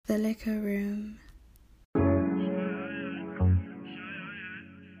The Liquor Room.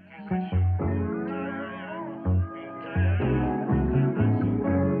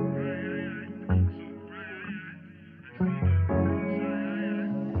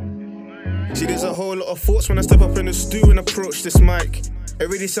 See, there's a whole lot of thoughts when I step up in the stew and approach this mic. It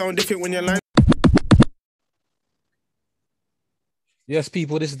really sounds different when you're lying. Yes,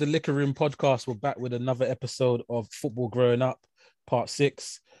 people, this is the Liquor Room podcast. We're back with another episode of Football Growing Up, part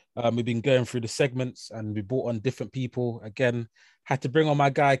 6. We've been going through the segments and we brought on different people. Again, had to bring on my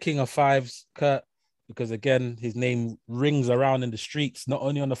guy, KingOfTheFives, Kurt, because again, his name rings around in the streets, not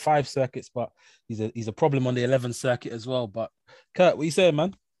only on the 5 circuits, but he's a problem on the 11 circuit as well. But Kurt, what you saying,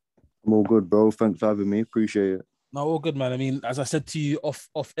 man? I'm all good, bro. Thanks for having me. Appreciate it. No, all good, man. I mean, as I said to you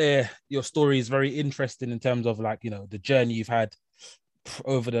off air, your story is very interesting in terms of like, you know, the journey you've had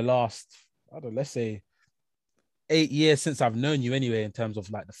over the last, I don't know, let's say 8 years since I've known you anyway, in terms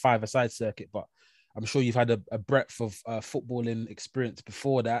of like the 5-a-side circuit. But I'm sure you've had a breadth of footballing experience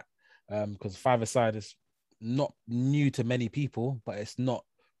before that, because 5-a-side is not new to many people, but it's not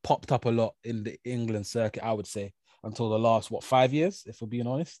popped up a lot in the England circuit, I would say, until the last, 5 years, if we're being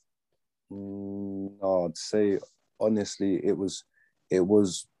honest? No, I'd say, honestly, it was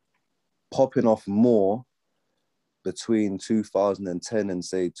popping off more between 2010 and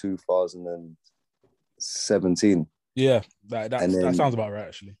say 2017. Yeah, that sounds about right,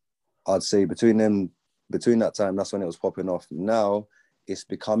 actually. I'd say between that time, that's when it was popping off. Now it's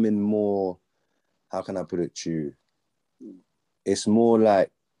becoming more, how can I put it to you? It's more like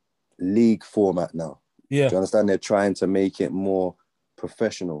league format now. Yeah. Do you understand? They're trying to make it more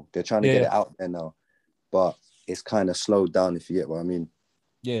professional. They're trying to get it out there now, but it's kind of slowed down, if you get what I mean.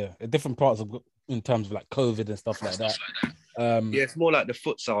 Yeah, at different parts of, in terms of like COVID and stuff like that. Yeah, it's more like the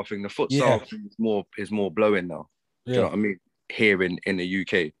futsal thing. The futsal thing is more blowing now. Do you know what I mean? Here in the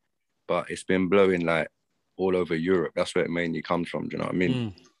UK, but it's been blowing like all over Europe. That's where it mainly comes from. Do you know what I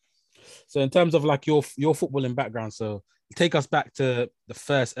mean? So in terms of like your footballing background, so take us back to the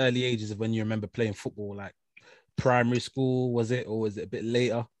first early ages of when you remember playing football, like primary school, was it, or was it a bit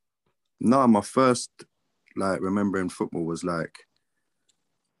later? No, my first like remembering football was like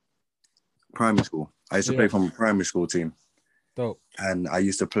primary school. I used to play from a primary school team. Dope. And I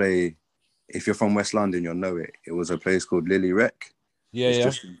used to play, if you're from West London, you'll know it. It was a place called Lily Rec. It's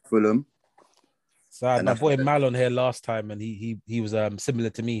just in Fulham. So I had my boy Mal on here last time, and he was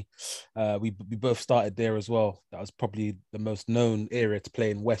similar to me. We both started there as well. That was probably the most known area to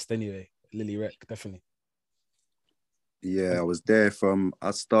play in West anyway. Lily Rec, definitely. Yeah,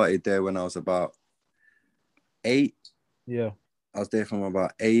 I started there when I was about 8. Yeah. I was there from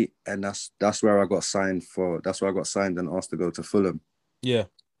about 8, and that's where I got signed and asked to go to Fulham. Yeah.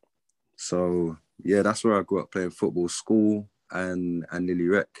 So yeah, that's where I grew up playing football, school and Lily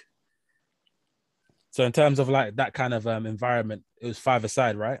Rec. So in terms of like that kind of environment, it was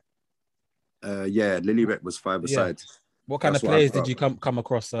 5-a-side, right? Yeah, Lily Rec was 5-a-side. Yeah. What kind of players did you come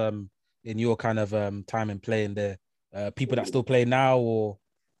across in your kind of time in playing there? People that still play now, or?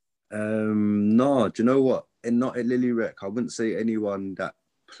 No, do you know what? Not at Lily Rec. I wouldn't say anyone that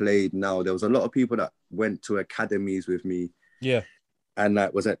played now. There was a lot of people that went to academies with me. Yeah. And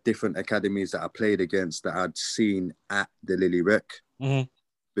that was at different academies that I played against that I'd seen at the Lily Rec. Mm-hmm.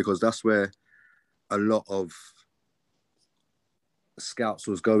 Because that's where a lot of scouts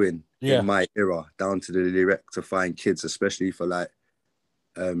was going in my era, down to the Lily Rec to find kids, especially for like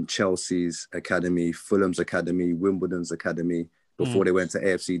Chelsea's academy, Fulham's academy, Wimbledon's academy, before they went to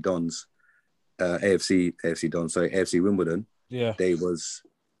AFC Wimbledon. Yeah. They was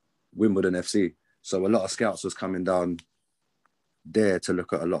Wimbledon FC. So a lot of scouts was coming down there to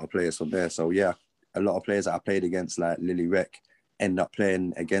look at a lot of players from there. So yeah, a lot of players that I played against like Lily Rec end up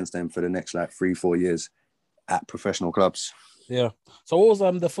playing against them for the next like 3-4 years at professional clubs. Yeah. So what was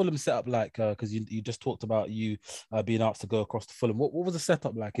the Fulham setup like? Because you just talked about you being asked to go across to Fulham. What was the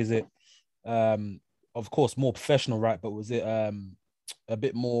setup like? Is it of course more professional, right? But was it a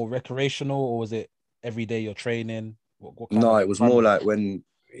bit more recreational, or was it every day you're training? No, it was more like when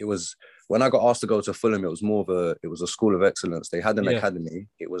I got asked to go to Fulham, it was a school of excellence. They had an academy.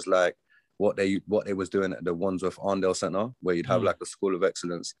 It was like what they was doing at the Wandsworth Arndale Centre, where you'd have like a school of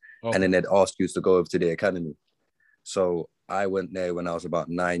excellence, and then they'd ask you to go over to the academy. So I went there when I was about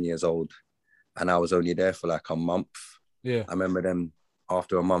 9 years old, and I was only there for like a month. Yeah. I remember them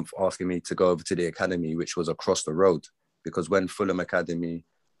after a month asking me to go over to the academy, which was across the road, because when Fulham Academy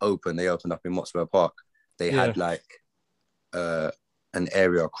they opened up in Motspur Park. They had like an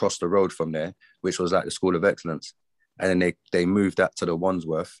area across the road from there, which was like the School of Excellence. And then they moved that to the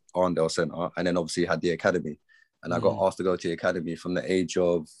Wandsworth Arndale Centre, and then obviously had the academy. and I got asked to go to the academy from the age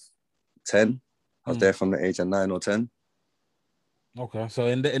of 10. I was there from the age of 9 or 10. Okay, so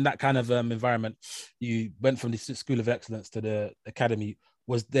in that kind of environment, you went from the School of Excellence to the academy.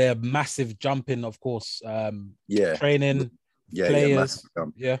 Was there massive jumping, of course? Training, players, massive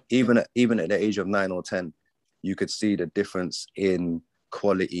jump. Yeah. Even at the age of 9 or 10, you could see the difference in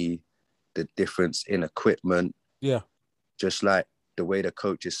quality, the difference in equipment. Yeah, just like the way the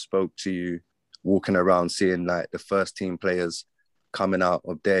coaches spoke to you, walking around, seeing like the first team players coming out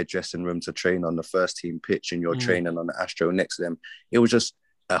of their dressing room to train on the first team pitch, and you're training on the Astro next to them. It was just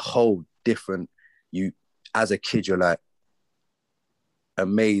a whole different, you as a kid, you're like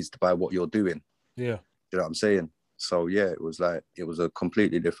amazed by what you're doing. Yeah. You know what I'm saying? So yeah, it was a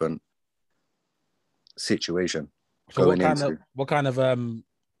completely different situation. So what kind of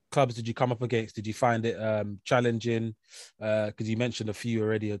clubs did you come up against? Did you find it challenging? Because you mentioned a few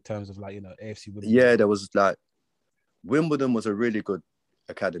already in terms of like, AFC Wimbledon. Yeah, there was like Wimbledon was a really good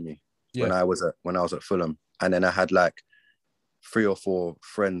academy when I was at Fulham, and then I had like 3 or 4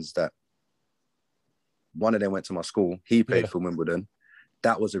 friends that one of them went to my school. He played for Wimbledon.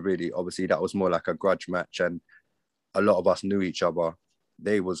 That was obviously that was more like a grudge match, and a lot of us knew each other.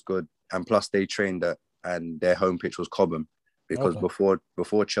 They was good, and plus they trained at, and their home pitch was Cobham, because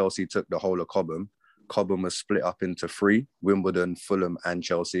before Chelsea took the whole of Cobham was split up into 3: Wimbledon, Fulham, and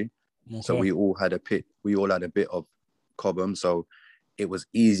Chelsea. Okay. So we all had a bit of Cobham, so it was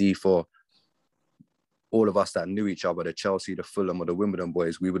easy for all of us that knew each other, the Chelsea, the Fulham, or the Wimbledon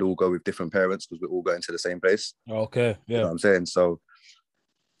boys. We would all go with different parents because we're all going to the same place. Okay, yeah. You know what I'm saying? So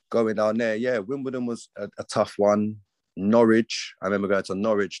going down there, Wimbledon was a tough one. Norwich, I remember going to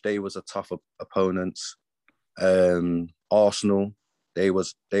Norwich. They was a tough opponent. Arsenal, they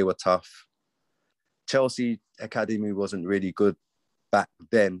were tough. Chelsea Academy wasn't really good back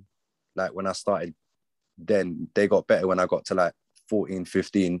then. Like when I started, then they got better when I got to like 14,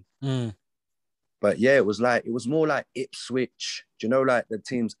 15. But yeah, it was more like Ipswich. Do you know, like the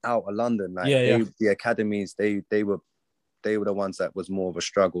teams out of London? Like the academies, they were the ones that was more of a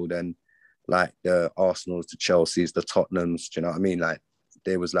struggle than like the Arsenals, the Chelseas, the Tottenhams. Do you know what I mean? Like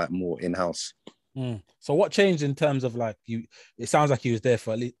there was like more in-house. So what changed in terms of like you? It sounds like you was there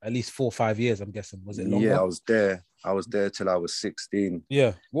for at least 4 or 5 years. I'm guessing. Was it longer? Yeah, I was there till I was 16.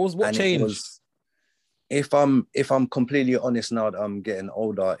 Yeah. What changed? If I'm completely honest now that I'm getting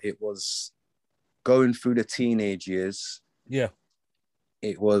older, it was going through the teenage years. Yeah.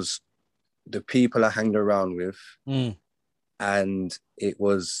 It was the people I hanged around with, and it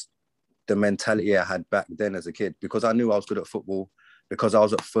was the mentality I had back then as a kid, because I knew I was good at football, because I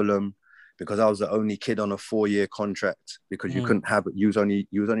was at Fulham, because I was the only kid on a 4-year contract, because you couldn't have, you was only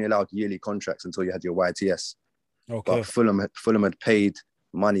allowed yearly contracts until you had your YTS. Okay. But Fulham had paid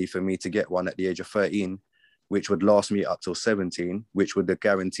money for me to get one at the age of 13, which would last me up till 17, which would have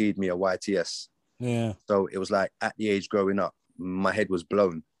guaranteed me a YTS. Yeah. So it was like at the age growing up, my head was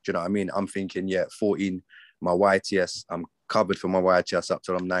blown. Do you know what I mean? I'm thinking, 14, my YTS, I'm covered for my YTS up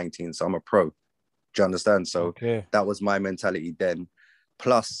till I'm 19, so I'm a pro. Do you understand? So that was my mentality then.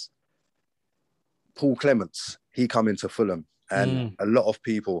 Plus, Paul Clements, he come into Fulham, and a lot of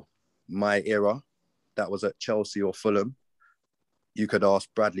people, my era, that was at Chelsea or Fulham, you could ask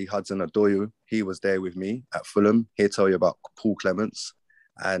Bradley Hudson-Odoi. He was there with me at Fulham. He'll tell you about Paul Clements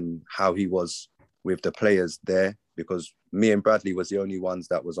and how he was with the players there, because me and Bradley was the only ones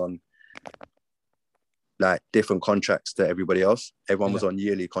that was on like different contracts to everybody else. Everyone was on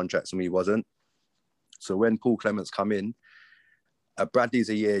yearly contracts and we wasn't. So when Paul Clements come in, Bradley's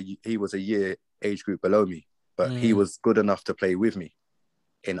he was a year age group below me, but he was good enough to play with me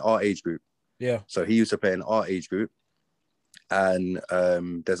in our age group. Yeah. So he used to play in our age group. And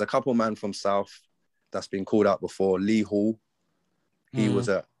there's a couple man from South that's been called out before. Lee Hall, he was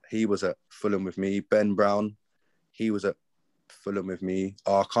at Fulham with me. Ben Brown, he was at Fulham with me.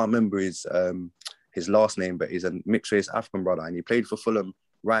 I can't remember his last name, but he's a mixed race African brother, and he played for Fulham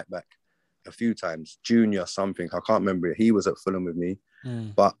right back a few times, junior something. I can't remember it. He was at Fulham with me.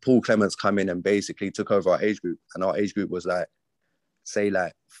 But Paul Clements come in and basically took over our age group, and our age group was like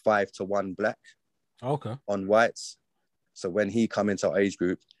 5-1 black on whites. So when he come into our age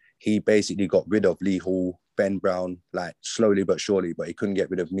group, he basically got rid of Lee Hall, Ben Brown, like slowly but surely, but he couldn't get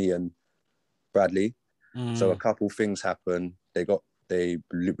rid of me and Bradley. So a couple things happened. They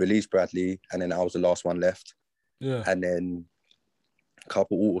released Bradley, and then I was the last one left. Yeah. And then a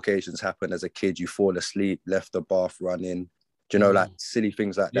couple altercations happened as a kid. You fall asleep, left the bath running. Do you know, like silly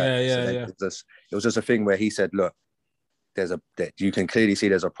things like that? Yeah. It was just a thing where he said, look, you can clearly see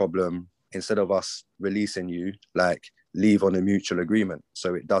there's a problem. Instead of us releasing you, like, leave on a mutual agreement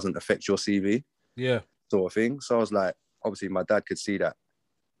so it doesn't affect your CV. Yeah. sort of thing. So I was like, obviously my dad could see that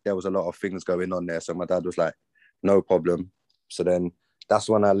there was a lot of things going on there. So my dad was like, no problem. So then that's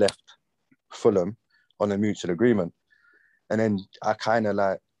when I left Fulham on a mutual agreement. And then I kind of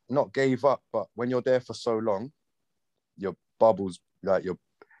like, not gave up, but when you're there for so long, your bubbles, like you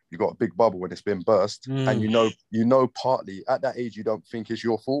got a big bubble when it's been burst. And you know, partly at that age, you don't think it's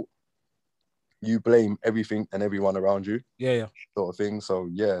your fault. You blame everything and everyone around you. Yeah. Sort of thing. So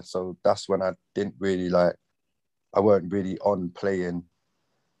yeah, so that's when I didn't really like, I weren't really on playing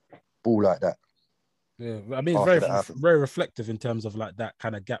ball like that. Yeah, I mean, it's very reflective in terms of like that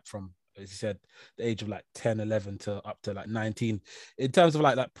kind of gap from, as you said, the age of like 10, 11 to up to like 19. In terms of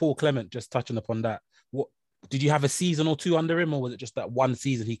like Paul Clement, just touching upon that, what did you have a season or two under him, or was it just that one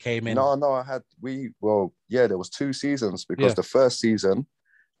season he came in? No, there was 2 seasons because the first season,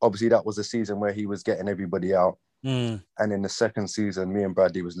 obviously that was the season where he was getting everybody out. And in the second season, me and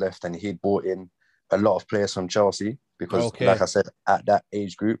Bradley was left and he'd brought in a lot of players from Chelsea because, like I said, at that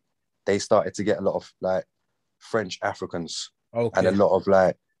age group, they started to get a lot of like French Africans and a lot of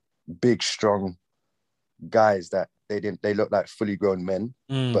like big, strong guys that they look like fully grown men,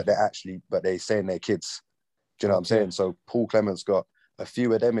 but they saying they're kids. Do you know what I'm saying? So Paul Clement's got a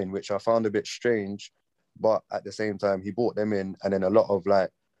few of them in, which I found a bit strange, but at the same time, he brought them in, and then a lot of like,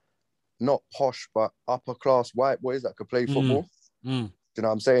 not posh, but upper class white boys that could play football. Do you know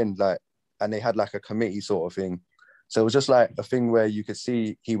what I'm saying? Like, and they had like a committee sort of thing. So it was just like a thing where you could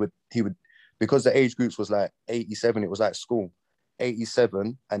see he would, because the age groups was like 87, it was like school,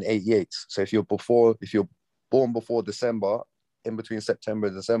 87 and 88. So if you're born before December, in between September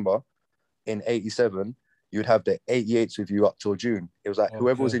and December, in 87, you'd have the 88s with you up till June. It was like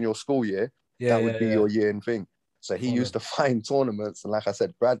whoever was in your school year, that would be your year in thing. So he used to find tournaments, and like I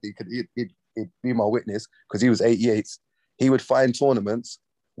said, Bradley he'd be my witness because he was 88s. He would find tournaments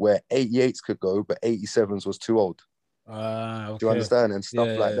where 88s could go, but 87s was too old. Do you understand? And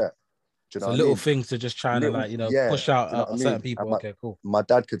stuff like that. Do you know what little I mean? things to just try and push out certain people. Cool. My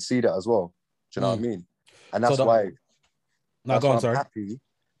dad could see that as well. Do you know what I mean? And that's why I'm happy.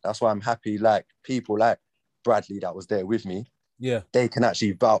 That's why I'm happy. Like people like Bradley that was there with me. Yeah, they can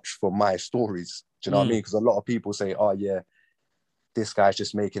actually vouch for my stories. Do you know what I mean? Because a lot of people say, "Oh yeah, this guy's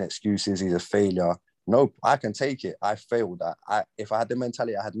just making excuses. He's a failure." No, I can take it. I failed that. If I had the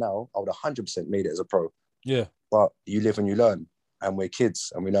mentality I had now, I would 100% made it as a pro. Yeah. But you live and you learn, and we're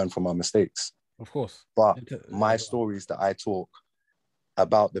kids and we learn from our mistakes. Of course. But my stories that I talk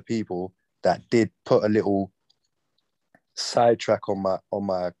about the people that did put a little sidetrack on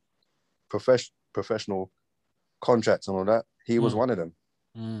my professional contracts and all that, he was one of them.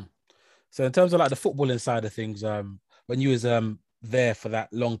 So in terms of like the footballing side of things, when you was there for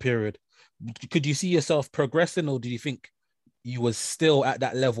that long period, could you see yourself progressing, or do you think you was still at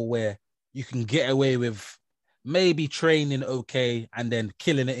that level where you can get away with maybe training okay and then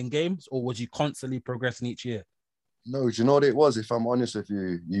killing it in games, or was you constantly progressing each year? No, do you know what it was? If I'm honest with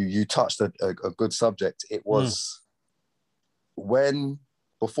you, you touched a good subject. It was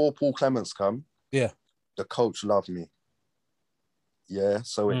before Paul Clements come, the coach loved me. Yeah,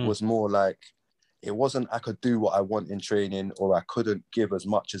 so it was more like, it wasn't I could do what I want in training or I couldn't give as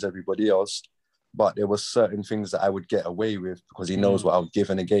much as everybody else, but there were certain things that I would get away with because he knows what I would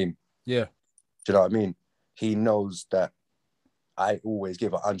give in a game. Yeah. Do you know what I mean? He knows that I always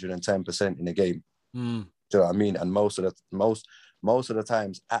give 110% in a game. Do you know what I mean? And most of the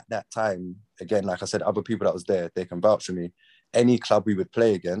times at that time, again, like I said, other people that was there, they can vouch for me. Any club we would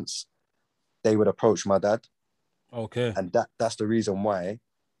play against, they would approach my dad. Okay. And that's the reason why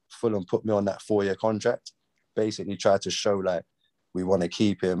Fulham put me on that 4-year contract. Basically tried to show like, we want to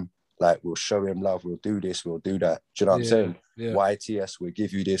keep him, like we'll show him love, we'll do this, we'll do that. Do you know what I'm saying? Yeah. YTS, we'll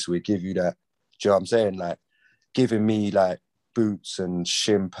give you this, we'll give you that. Do you know what I'm saying? Like giving me like boots and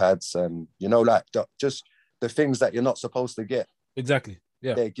shin pads and, you know, like just the things that you're not supposed to get. Exactly.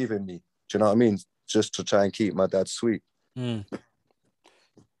 Yeah. They're giving me. Do you know what I mean? Just to try and keep my dad sweet.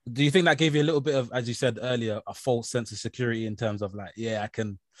 Do you think that gave you a little bit of, as you said earlier, a false sense of security in terms of like, I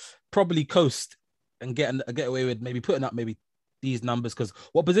can probably coast and get away with maybe putting up maybe these numbers? Because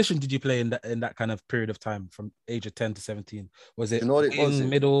what position did you play in that kind of period of time from age of 10 to 17? Was it, you know what it was?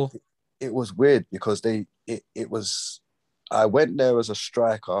 Middle? It was weird because I went there as a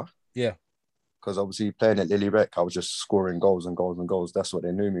striker. Yeah. Because obviously playing at Lily Rec, I was just scoring goals and goals and goals. That's what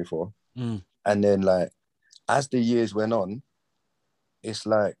they knew me for. And then like, as the years went on, it's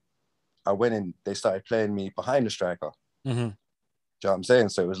like I went in, they started playing me behind the striker. Do you know what I'm saying?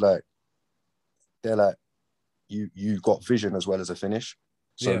 So it was like, they're like, you got vision as well as a finish.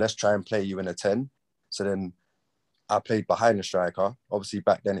 So let's try and play you in a 10. So then I played behind the striker. Obviously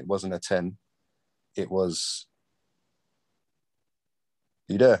back then it wasn't a 10. it was.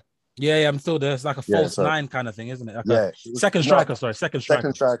 You there? Yeah, I'm still there. It's like a Yeah. false So nine kind of thing, isn't it? Like yeah, a it was second not striker. Sorry, second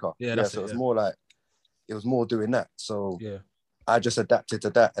second striker. striker. Yeah, Yeah. that's So it. it was Yeah. more like it was more doing that. So Yeah. I just adapted to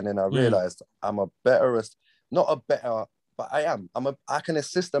that, and then I realized I'm a better, not a better, but I am. I can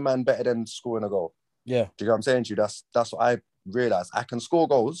assist a man better than scoring a goal. Yeah. Do you know what I'm saying to you? That's what I realized. I can score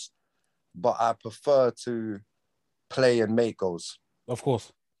goals, but I prefer to play and make goals. Of course.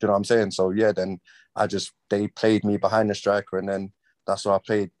 Do you know what I'm saying? So yeah, then they played me behind the striker, and then that's what I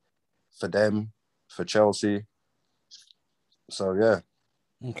played for them, for Chelsea. So yeah.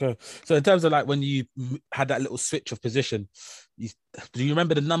 Okay. So in terms of like when you had that little switch of position, do you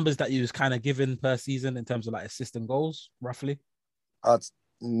remember the numbers that you was kind of given per season in terms of like assist and goals, roughly? I'd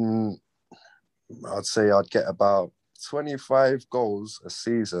mm, I'd say I'd get about 25 goals a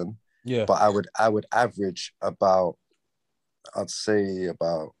season, Yeah. but I would average about, I'd say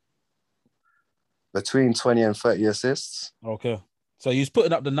about between 20 and 30 assists. Okay. So you was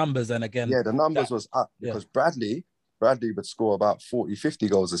putting up the numbers, and again, Yeah, the numbers that, was up yeah. because Bradley would score about 40, 50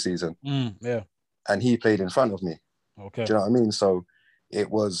 goals a season. Yeah. And he played in front of me. Okay. Do you know what I mean? So it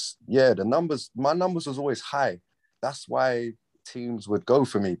was, yeah, my numbers was always high. That's why teams would go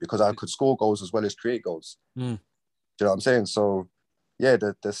for me, because I could score goals as well as create goals. Do you know what I'm saying? So yeah,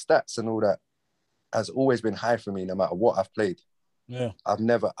 the stats and all that has always been high for me no matter what I've played. Yeah.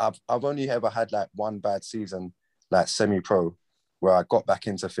 I've only ever had like one bad season, like semi-pro, where I got back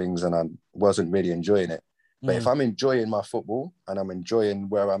into things and I wasn't really enjoying it. But if I'm enjoying my football and I'm enjoying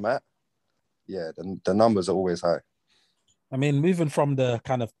where I'm at, yeah, the numbers are always high. I mean, moving from the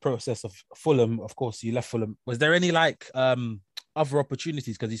kind of process of Fulham, of course, you left Fulham. Was there any like other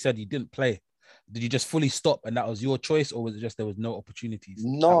opportunities? Because you said you didn't play. Did you just fully stop and that was your choice, or was it just there was no opportunities?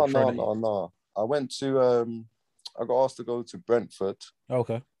 No. I went to I got asked to go to Brentford.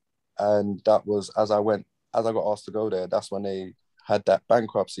 Okay. And that was as I got asked to go there, that's when they had that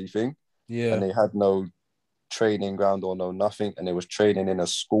bankruptcy thing. Yeah. And they had no training ground or no nothing. And they was training in a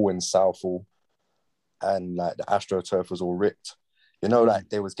school in Southall. And like the AstroTurf was all ripped. You know, like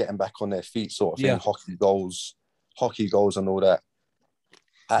they was getting back on their feet sort of thing, hockey goals and all that.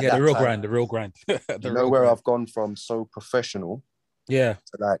 At the that real time, grind, the real grind. you know where I've gone from so professional to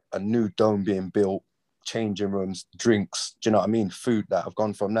like a new dome being built, changing rooms, drinks, do you know what I mean? Food, that I've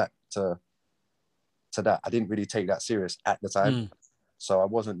gone from that to that. I didn't really take that serious at the time. So I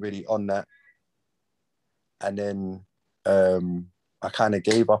wasn't really on that. And then I kind of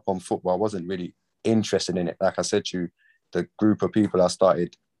gave up on football. I wasn't really interested in it. Like I said to you, the group of people I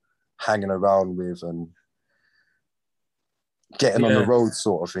started hanging around with and getting on the road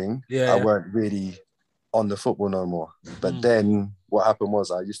sort of thing, I weren't really on the football no more. But then what happened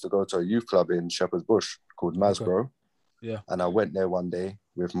was I used to go to a youth club in Shepherd's Bush called Masborough. Okay. Yeah. And I went there one day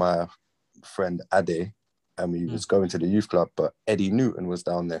with my friend Ade, and we was going to the youth club, but Eddie Newton was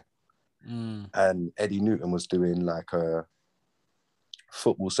down there. And Eddie Newton was doing like a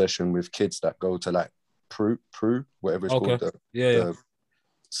football session with kids that go to like Prue, whatever it's called, the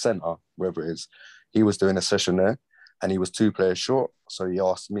centre, wherever it is. He was doing a session there, and he was 2 players short. So he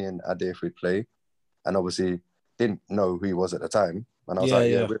asked me and Ade if we'd play. And obviously didn't know who he was at the time. And I was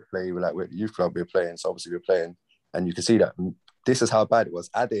we'll play. We're at the youth club, we're playing. So obviously we're playing. And you can see that this is how bad it was.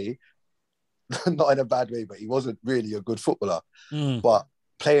 Ade, not in a bad way, but he wasn't really a good footballer. But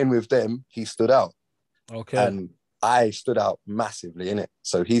playing with them, he stood out. Okay. And I stood out massively in it.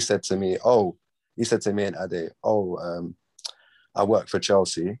 So he said to me and Ade, I work for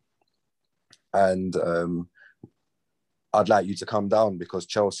Chelsea, and I'd like you to come down because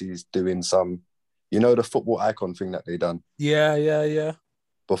Chelsea's doing some, you know, the football icon thing that they done. Yeah.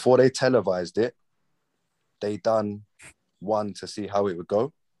 Before they televised it, they done one to see how it would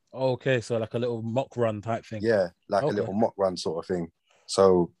go. Okay, so like a little mock run type thing. Yeah, like a little mock run sort of thing.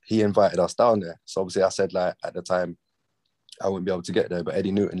 So he invited us down there. So obviously I said, like, at the time, I wouldn't be able to get there, but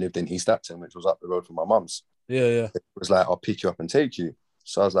Eddie Newton lived in East Acton, which was up the road from my mum's. Yeah. It was like, I'll pick you up and take you.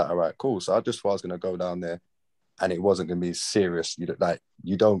 So I was like, all right, cool. So I just thought I was going to go down there and it wasn't going to be serious.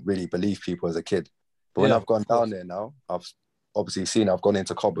 You don't really believe people as a kid. But when I've gone down there now, I've obviously seen, I've gone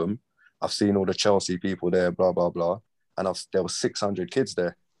into Cobham, I've seen all the Chelsea people there, blah, blah, blah. And there were 600 kids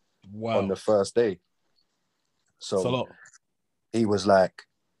there on the first day. So that's a lot. He was like,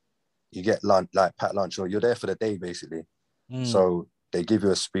 you get lunch, like packed lunch, or you're there for the day, basically. So they give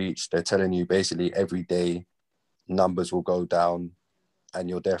you a speech. They're telling you basically every day numbers will go down and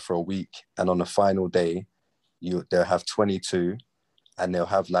you're there for a week. And on the final day, they'll have 22 and they'll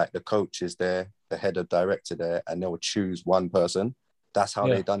have like the coaches there, the head of director there, and they'll choose one person. That's how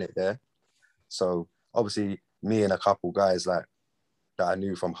they done it there. So obviously me and a couple guys like that I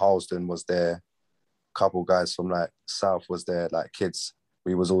knew from Harlesden was there. couple guys from like South was there, like kids.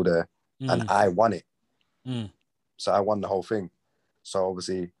 We was all there, and I won it. So I won the whole thing. So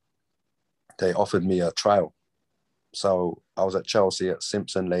obviously, they offered me a trial. So I was at Chelsea at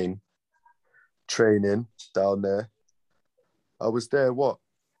Simpson Lane, training down there. I was there,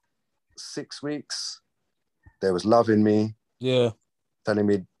 6 weeks? They was loving me. Yeah. Telling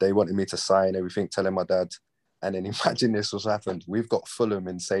me they wanted me to sign everything, telling my dad. And then imagine this was happened. We've got Fulham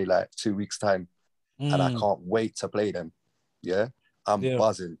in, say, like 2 weeks' time. And I can't wait to play them. Yeah? I'm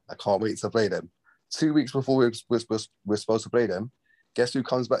buzzing. I can't wait to play them. 2 weeks before we're supposed to play them, guess who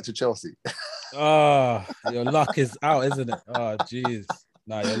comes back to Chelsea? Your luck is out, isn't it? Oh, jeez.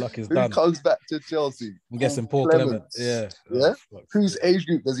 Nah, your luck is Who done. comes back to Chelsea? I'm guessing Paul Clement. Yeah. Yeah? Whose age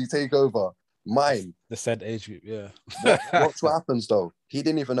group does he take over? Mine. The said age group, yeah. Watch what happens, though. He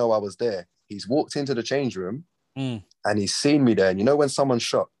didn't even know I was there. He's walked into the change room and he's seen me there. And you know when someone's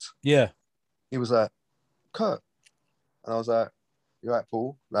shocked? Yeah. He was like, Kurt. And I was like, you right,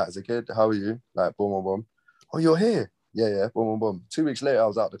 Paul? Like, as a kid, how are you? Like, boom, boom, boom. Oh, you're here? Yeah, boom, boom, boom. 2 weeks later, I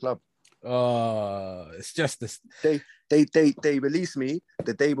was out the club. It's just this. They released me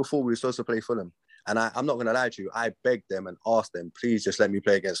the day before we were supposed to play Fulham. And I'm not going to lie to you. I begged them and asked them, please just let me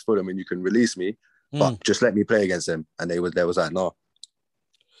play against Fulham and you can release me. But just let me play against them. And they was like, no.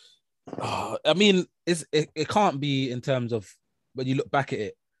 I mean, it can't be in terms of, when you look back at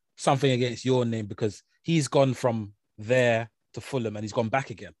it, something against your name, because he's gone from there to Fulham and he's gone back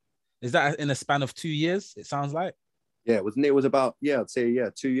again. Is that in a span of 2 years, it sounds like? Yeah, it was about, I'd say,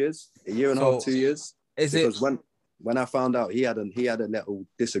 2 years. A year and a half, 2 years. Because when I found out he had a little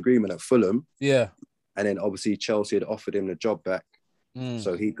disagreement at Fulham. Yeah. And then obviously Chelsea had offered him the job back.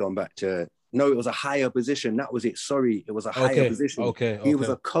 So he'd gone back to, no, it was a higher position. That was it. Sorry. It was a higher position. Okay. He was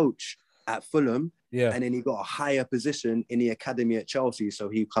a coach at Fulham. Yeah. And then he got a higher position in the academy at Chelsea. So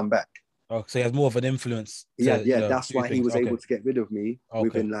he'd come back. Oh, so he has more of an influence. That's why he was able to get rid of me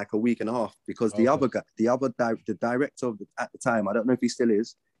within like a week and a half, because the other guy, the director at the time, I don't know if he still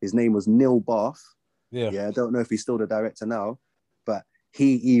is, his name was Neil Bath. Yeah, I don't know if he's still the director now, but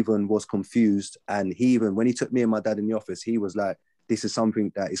he even was confused. And when he took me and my dad in the office, he was like, this is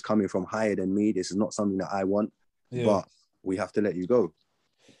something that is coming from higher than me. This is not something that I want, but we have to let you go.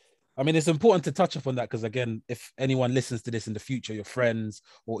 I mean, it's important to touch upon that because, again, if anyone listens to this in the future, your friends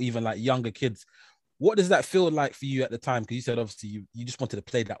or even like younger kids, what does that feel like for you at the time? Because you said, obviously, you just wanted to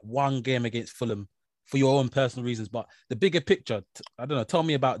play that one game against Fulham for your own personal reasons, but the bigger picture, I don't know, tell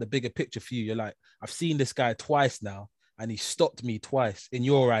me about the bigger picture for you. You're like, I've seen this guy twice now and he stopped me twice, in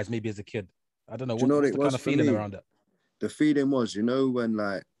your eyes, maybe as a kid. I don't know, what's the kind of feeling around it? The feeling was, when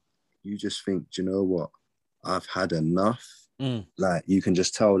like, you just think, do you know what? I've had enough. Like, you can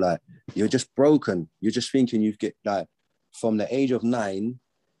just tell, like, you're just broken. You're just thinking you've get, like, from the age of 9,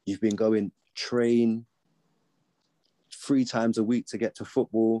 you've been going train 3 times a week to get to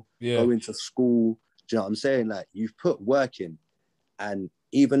football, going to school. Do you know what I'm saying? Like, you've put work in. And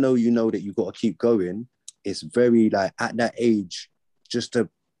even though you know that you've got to keep going, it's very, like, at that age, just to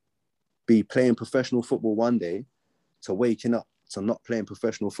be playing professional football one day, to waking up to not playing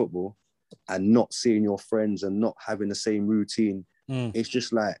professional football and not seeing your friends and not having the same routine, it's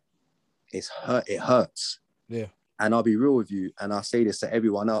just like, it hurts. Yeah. And I'll be real with you, and I'll say this to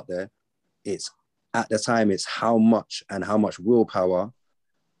everyone out there, it's, at the time, it's how much willpower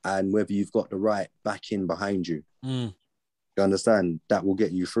and whether you've got the right backing behind you. You understand? That will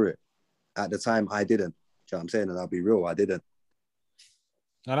get you through it. At the time, I didn't. Do you know what I'm saying? And I'll be real, I didn't.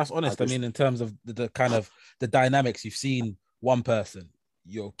 Now, that's honest. I mean, in terms of the kind of the dynamics, you've seen one person,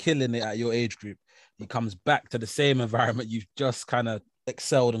 you're killing it at your age group. He comes back to the same environment. You've just kind of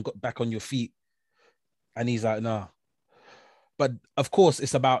excelled and got back on your feet. And he's like, nah. But of course,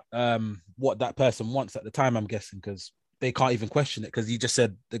 it's about what that person wants at the time, I'm guessing, because they can't even question it. Because you just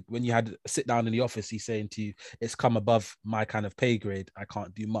said that when you had a sit down in the office, he's saying to you, it's come above my kind of pay grade. I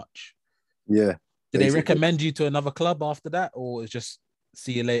can't do much. Yeah. Did they recommend you to another club after that? Or it's just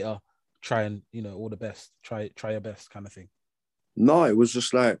see you later, try and, all the best, try your best kind of thing? No, it was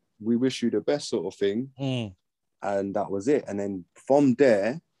just like, we wish you the best sort of thing. And that was it. And then from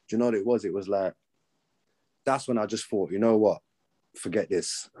there, do you know what it was? It was like, that's when I just thought, you know what? Forget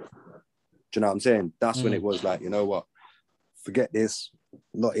this. Do you know what I'm saying? That's when it was like, you know what? Forget this.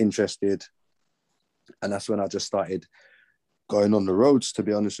 Not interested. And that's when I just started going on the roads, to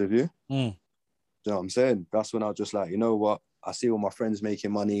be honest with you. Do you know what I'm saying? That's when I was just like, you know what? I see all my friends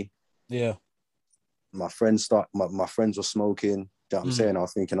making money. Yeah. My friends were smoking. Do you know what I'm saying? I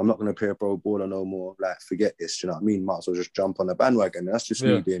was thinking, I'm not going to play a pro baller no more. Like, forget this. Do you know what I mean? Might as well just jump on the bandwagon. And that's just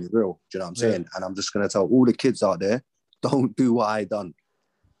me being real. Do you know what I'm saying? And I'm just going to tell all the kids out there, don't do what I done.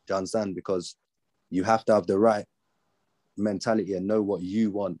 Do you understand? Because you have to have the right mentality and know what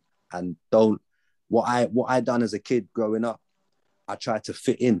you want, and don't. What I done as a kid growing up, I tried to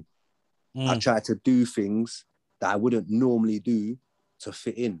fit in. I tried to do things that I wouldn't normally do to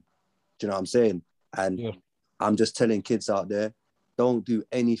fit in. Do you know what I'm saying? And I'm just telling kids out there, don't do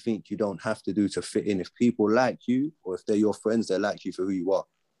anything you don't have to do to fit in. If people like you, or if they're your friends, they like you for who you are.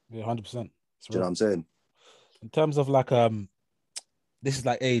 Yeah, 100%. Do you know what I'm saying? In terms of like this is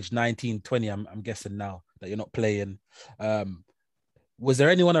like age 19, 20, I'm guessing now that you're not playing. Was there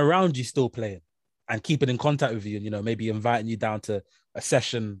anyone around you still playing and keeping in contact with you, and, you know, maybe inviting you down to a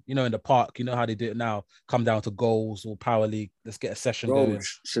session, you know, in the park, you know how they do it now, come down to goals or power league, let's get a session Bro, going.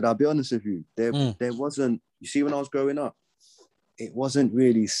 should I be honest with you? There wasn't, you see, when I was growing up, it wasn't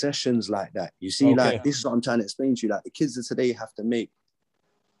really sessions like that. You see, like, this is what I'm trying to explain to you. Like, the kids of today have to make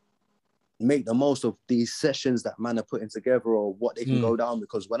the most of these sessions that man are putting together, or what they can go down.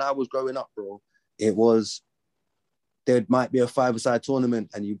 Because when I was growing up, bro, it was, there might be a five-a-side tournament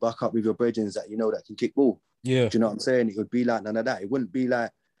and you buck up with your brethren that you know that can kick ball. Yeah. Do you know what I'm saying? It would be like none of that. It wouldn't be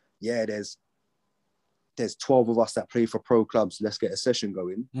like, yeah, there's 12 of us that play for pro clubs, let's get a session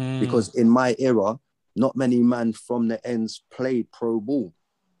going. Because in my era, not many men from the ends played pro ball.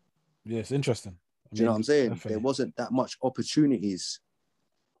 Yeah, it's interesting. Do you know what I'm saying? Definitely. There wasn't that much opportunities.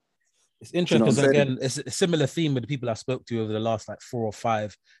 It's interesting because, again, it's a similar theme with the people I spoke to over the last like 4 or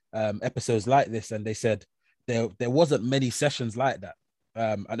 5 episodes like this, and they said there wasn't many sessions like that.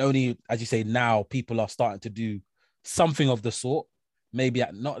 And only, as you say, now people are starting to do something of the sort, maybe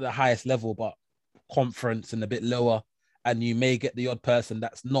at not the highest level, but conference and a bit lower. And you may get the odd person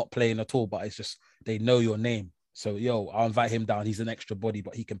that's not playing at all, but it's just they know your name. So, yo, I'll invite him down. He's an extra body,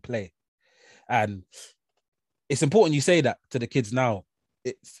 but he can play. And it's important you say that to the kids now.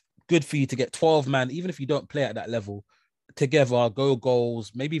 It's good for you to get 12 man, even if you don't play at that level, together, go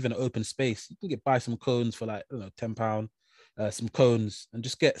goals, maybe even an open space. You can buy some cones for like, I don't know, £10, some cones, and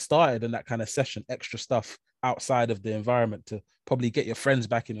just get started in that kind of session, extra stuff outside of the environment to probably get your friends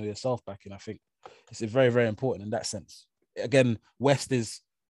back in or yourself back in. I think it's very, very important in that sense. Again, West is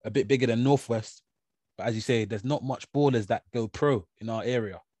a bit bigger than Northwest, but as you say, there's not much ballers that go pro in our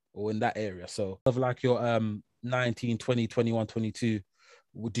area or in that area. So of like your 19, 20, 21, 22,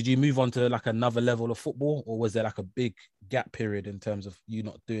 did you move on to like another level of football, or was there like a big gap period in terms of you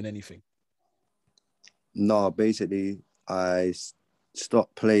not doing anything? No, basically I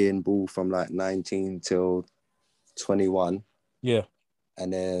stopped playing ball from like 19 till 21. Yeah.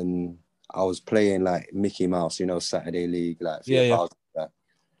 And then I was playing like Mickey Mouse, you know, Saturday League, like £1,000.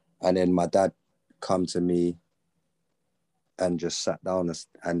 And then my dad come to me and just sat down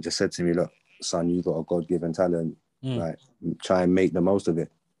and just said to me, look, son, you got a God-given talent. Like, try and make the most of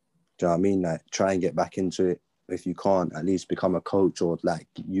it. Do you know what I mean? Like, try and get back into it. If you can't, at least become a coach, or like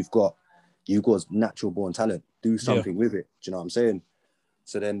you've got natural born talent. Do something with it. Do you know what I'm saying?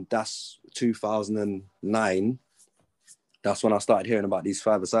 So then that's 2009. That's when I started hearing about these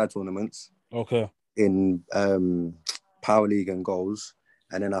five-a-side tournaments. Okay. In Power League and goals.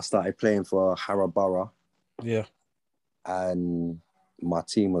 And then I started playing for Harrow. Yeah. And my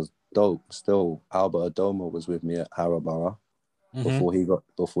team was dope. Still, Albert Adoma was with me at Harrow before he got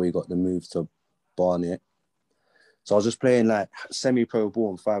the move to Barnet. So I was just playing like semi-pro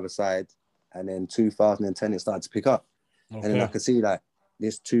ball and five-a-side. And then 2010, it started to pick up. Okay. And then I could see like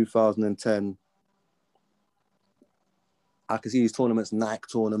this 2010, I could see these tournaments, Nike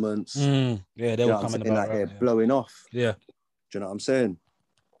tournaments. Yeah, they were coming about. Like they're blowing off. Yeah. Do you know what I'm saying?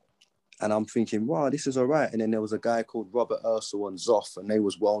 And I'm thinking, wow, this is all right. And then there was a guy called Robert Ursel and Zoff, and they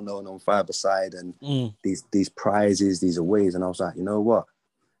was well known on five-a-side and these prizes, these aways. And I was like, you know what?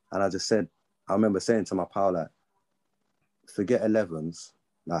 And I remember saying to my pal, like, forget 11s.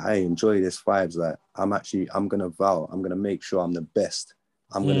 Like, I enjoy this fives. Like, I'm going to make sure I'm the best.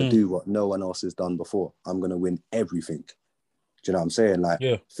 I'm going to do what no one else has done before. I'm going to win everything. Do you know what I'm saying? Like,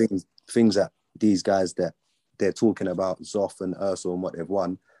 things that these guys that they're talking about, Zoff and Ursel and what they've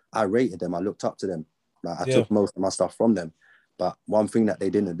won, I rated them. I looked up to them. Like, I took most of my stuff from them. But one thing that they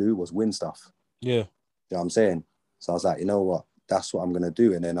didn't do was win stuff. Yeah. You know what I'm saying? So I was like, you know what? That's what I'm going to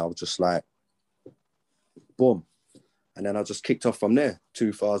do. And then I was just like, boom. And then I just kicked off from there.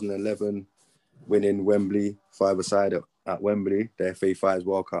 2011, winning Wembley, five-a-side at Wembley, the FA Fives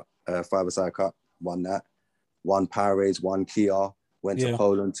World Cup, five-a-side cup, won that. Won Powerades, won Kia, went to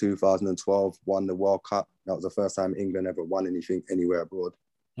Poland 2012, won the World Cup. That was the first time England ever won anything anywhere abroad.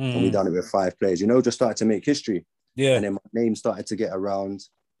 And we done it with 5 players. You know, just started to make history. Yeah. And then my name started to get around.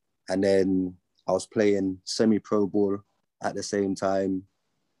 And then I was playing semi-pro ball at the same time,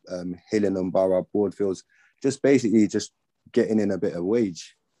 Hillen and Borough, Broadfields, just basically just getting in a bit of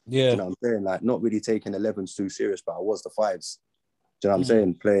wage. Yeah. Do you know what I'm saying? Like, not really taking 11s too serious, but I was the fives. Do you know what I'm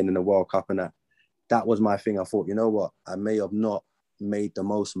saying? Playing in the World Cup and that. That was my thing. I thought, you know what? I may have not made the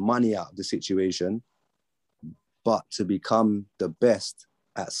most money out of the situation, but to become the best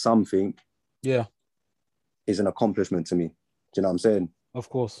at something is an accomplishment to me. Do you know what I'm saying? Of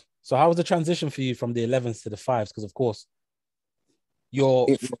course. So how was the transition for you from the 11s to the fives? Because of course, you're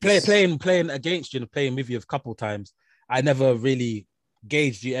playing against you and playing with you a couple times. I never really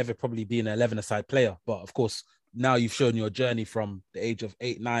gauged you ever probably being an 11-a-side player. But of course, now you've shown your journey from the age of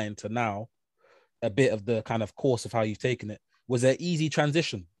 8, 9 to now, a bit of the kind of course of how you've taken it. Was there easy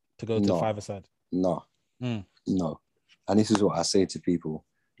transition to go to 5-a-side? No. And this is what I say to people.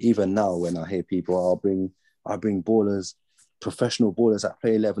 Even now, when I hear people, I bring ballers, professional ballers that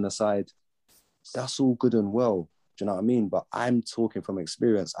play 11-a-side. That's all good and well. Do you know what I mean? But I'm talking from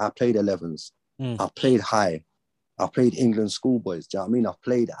experience. I played 11s. I played high. I played England schoolboys. Do you know what I mean? I've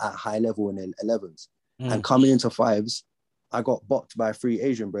played at high level in 11s. And coming into 5s, I got boxed by 3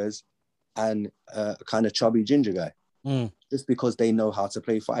 Asian bres and a kind of chubby ginger guy. Just because they know how to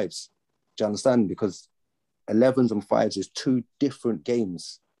play 5s. Do you understand? Because 11s and 5s is 2 different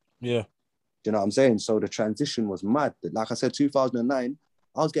games. Yeah. Do you know what I'm saying? So the transition was mad. Like I said, 2009,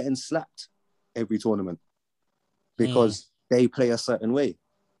 I was getting slapped every tournament because they play a certain way.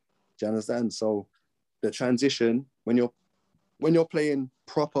 Do you understand? So the transition, when you're playing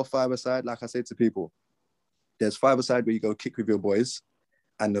proper 5-a-side, like I said to people, there's 5-a-side where you go kick with your boys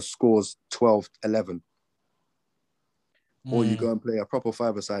and the score's 12-11. Or you go and play a proper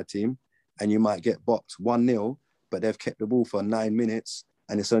 5-a-side team and you might get boxed 1-0, but they've kept the ball for 9 minutes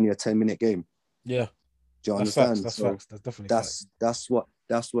and it's only a 10-minute game. Yeah. Do you understand? That's facts. That's definitely facts.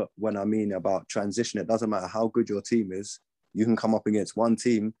 That's what when I mean about transition. It doesn't matter how good your team is. You can come up against one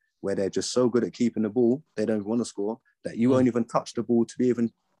team where they're just so good at keeping the ball, they don't want to score, that you won't even touch the ball to be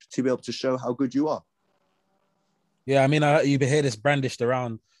able to show how good you are. Yeah, I mean, you hear this brandished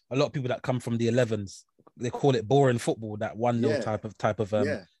around. A lot of people that come from the 11s, they call it boring football, that 1-0 type of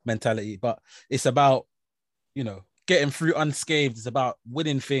mentality. But it's about, getting through unscathed. It's about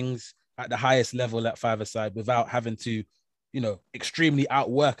winning things at the highest level at 5-a-side without having to, extremely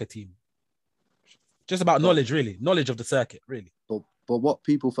outwork a team. Just about knowledge, really. Knowledge of the circuit, really. But what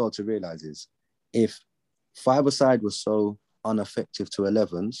people fail to realize is, if 5-a-side was so ineffective to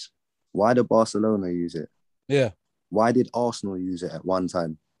 11s, why did Barcelona use it? Yeah. Why did Arsenal use it at one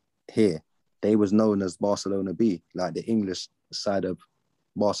time? Here, they was known as Barcelona B, like the English side of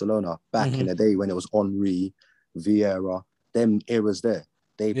Barcelona back in the day when it was Henry, Vieira, them eras there.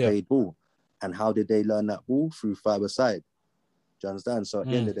 They played ball. And how did they learn that ball? Through 5-a-side. Do you understand? So at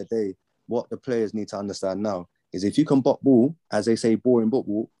the end of the day, what the players need to understand now is if you can bot ball, as they say, boring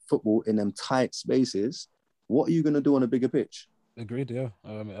football in them tight spaces, what are you going to do on a bigger pitch? Agreed, yeah.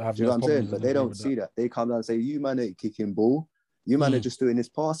 I have do you know what I'm saying? But they don't see that. They come down and say, you man ain't kicking ball. You man are just doing this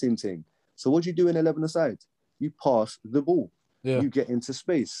passing thing. So what do you do in 11-a-side? You pass the ball. Yeah. You get into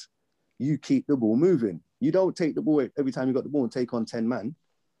space. You keep the ball moving. You don't take the ball every time you got the ball and take on 10 man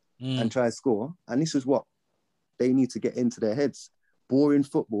and try to score. And this is what they need to get into their heads. Boring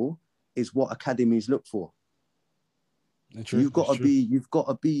football is what academies look for. You've got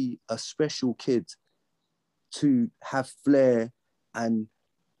to be a special kid to have flair and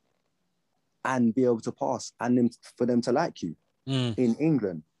be able to pass and for them to like you in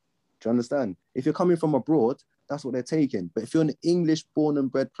England. Do you understand? If you're coming from abroad, that's what they're taking. But if you're an English born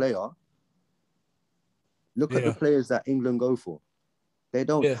and bred player, look at the players that England go for. They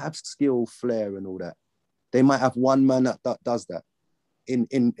don't have skill, flair and all that. They might have one man that does that.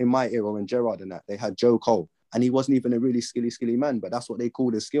 In my era, when Gerrard and that, they had Joe Cole. And he wasn't even a really skilly man, but that's what they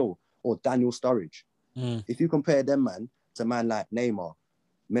called his skill. Or Daniel Sturridge. If you compare them, man, to a man like Neymar,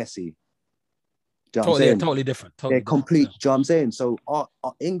 Messi, totally different. They're complete. Do you know what I'm saying? So our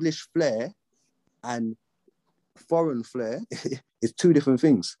English flair and foreign flair is 2 different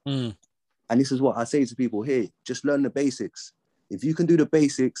things. And this is what I say to people here: just learn the basics. If you can do the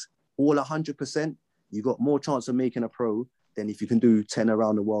basics all 100%, you got more chance of making a pro than if you can do 10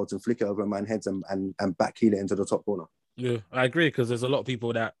 around the world and flick it over a man's heads and back heel it into the top corner. Yeah, I agree, because there's a lot of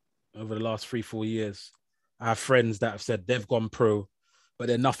people that over the last 3-4 years, I have friends that have said they've gone pro, but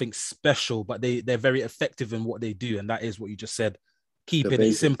they're nothing special, but they're very effective in what they do. And that is what you just said. Keeping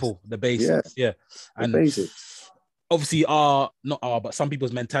it simple, the basics. Yeah. And obviously but some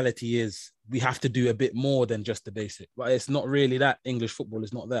people's mentality is we have to do a bit more than just the basic. But it's not really that. English football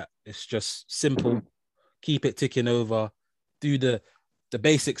is not that. It's just simple, keep it ticking over, do the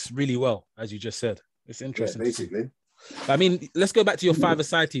basics really well, as you just said. It's interesting. Yeah, basically. I mean, let's go back to your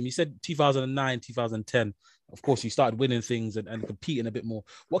 5-a-side team. You said 2009, 2010. of course, you started winning things and competing a bit more.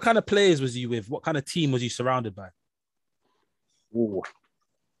 What kind of players was you with? What kind of team was you surrounded by? Ooh.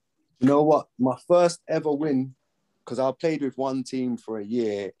 You know what? My first ever win, because I played with one team for a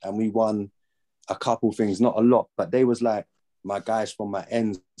year and we won a couple things, not a lot, but they was like my guys from my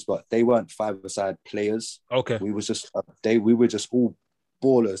ends, but they weren't five-a-side players. Okay. We was just we were just all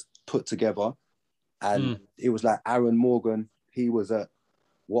ballers put together, and it was like Aaron Morgan. He was at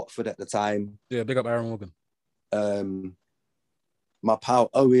Watford at the time. Yeah, big up Aaron Morgan. My pal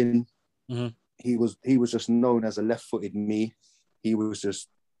Owen, he was just known as a left-footed me. He was just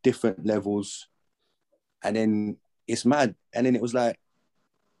different levels, and then it's mad. And then it was like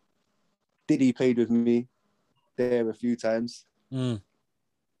Diddy played with me there a few times. My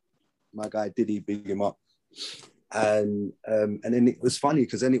guy Diddy, big him up. And then it was funny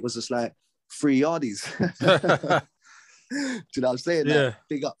because then it was just like 3 yardies. Do you know what I'm saying? Yeah. Like,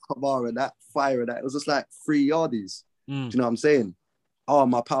 big up Kamara and that, fire and that. It was just like 3 yardies. Do you know what I'm saying? Oh,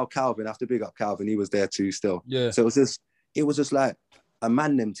 my pal Calvin, I have to big up Calvin. He was there too still. Yeah. So it was just like a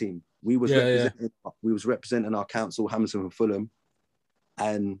man them team. We was representing our council, Hamilton and Fulham,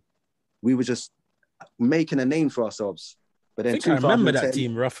 and we were just making a name for ourselves. But then I remember that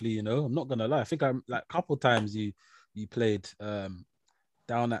team roughly, you know. I'm not gonna lie. I think I'm like a couple times you played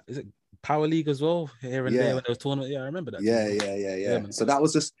down at, is it Power League as well, here and there when there was tournament. Yeah, I remember that. Yeah. So that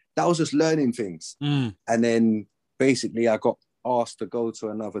was just learning things. And then basically I got asked to go to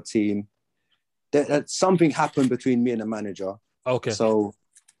another team. Something happened between me and the manager. Okay. So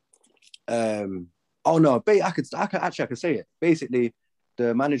I could say it. Basically,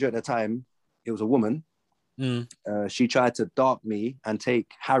 the manager at the time, it was a woman. She tried to dart me and take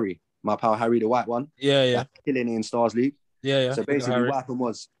Harry, my pal Harry, the white one. Yeah. Killing in Stars League. Yeah. So basically what happened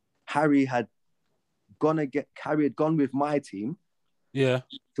was Harry had gone with my team to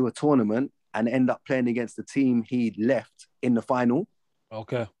a tournament and end up playing against the team he'd left in the final.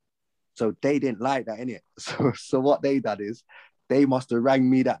 Okay. So they didn't like that, innit? So what they done is they must have rang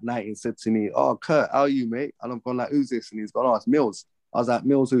me that night and said to me, "Oh, Kurt, how are you, mate?" And I'm gone like, "Who's this?" And he's gone, "Oh, it's Mills." I was like,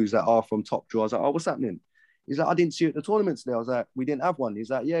 "Mills, who's that?" "Oh, from Top Draw." I was like, "Oh, what's happening?" He's like, "I didn't see you at the tournament today." I was like, "We didn't have one." He's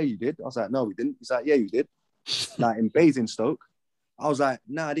like, "Yeah, you did." I was like, "No, we didn't." He's like, "Yeah, you did." Like in Basingstoke. I was like,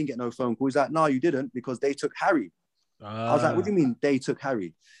 "Nah, I didn't get no phone call." He's like, "No, you didn't, because they took Harry." I was like, "What do you mean they took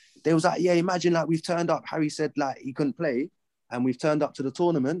Harry?" They was like, "Yeah, imagine like we've turned up." Harry said like he couldn't play, and we've turned up to the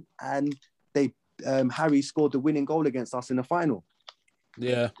tournament, and Harry scored the winning goal against us in the final.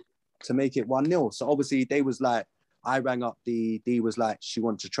 Yeah. To make it 1-0. So obviously they was like, I rang up D was like, she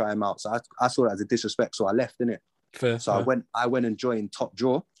wanted to try him out. So I saw that as a disrespect. So I left, innit? Fair. I went and joined Top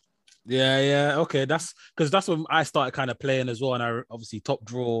Draw. Yeah. Okay. That's because that's when I started kind of playing as well. And I obviously Top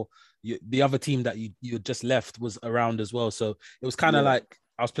Draw, the other team that you just left was around as well. So it was kind of like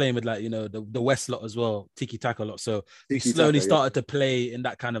I was playing with like, you know, the West lot as well, Tiki Taka lot. So we slowly started to play in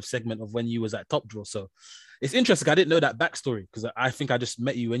that kind of segment of when you was at Top Draw. So it's interesting. I didn't know that backstory because I think I just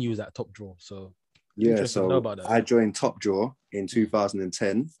met you when you was at Top Draw. So so to know about that. I joined Top Draw in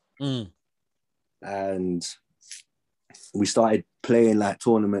 2010, and we started playing like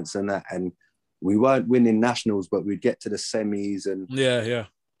tournaments and that, and we weren't winning nationals, but we'd get to the semis and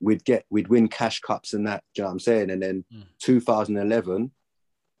we'd win cash cups and that. Do you know what I'm saying? And then 2011,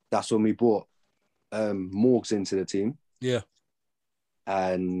 that's when we brought Morgs into the team. Yeah.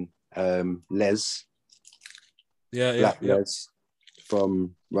 And Les. Les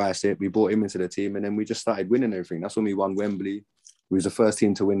from Rice. We brought him into the team, and then we just started winning everything. That's when we won Wembley. We was the first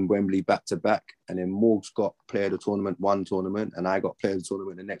team to win Wembley back to back, and then Morgs got player of the tournament, one tournament, and I got player of the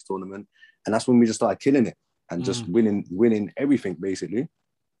tournament the next tournament, and that's when we just started killing it and just winning everything basically.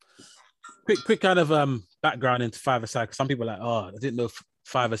 Quick kind of background into five-a-side, because some people are like, oh, I didn't know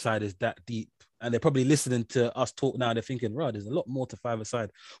five-a-side is that deep. And they're probably listening to us talk now. They're thinking, right, there's a lot more to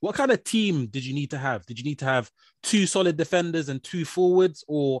five-a-side. What kind of team did you need to have? Did you need to have 2 solid defenders and 2 forwards?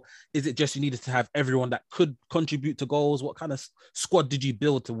 Or is it just you needed to have everyone that could contribute to goals? What kind of squad did you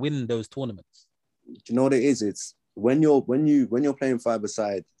build to win those tournaments? Do you know what it is? It's when you're playing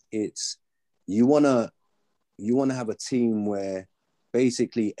five-a-side, it's you wanna have a team where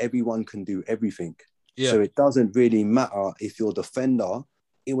basically everyone can do everything. Yeah. So it doesn't really matter if you're a defender.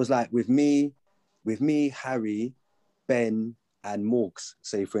 It was like with me, Harry, Ben, and Morgs,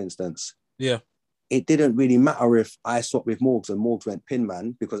 say for instance. Yeah. It didn't really matter if I swapped with Morgs and Morgs went pin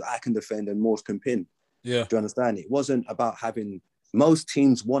man, because I can defend and Morgs can pin. Yeah. Do you understand? It wasn't about having, most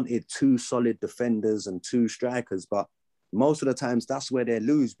teams wanted 2 solid defenders and 2 strikers, but most of the times that's where they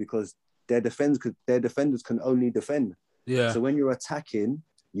lose, because their defenders can only defend. Yeah. So when you're attacking,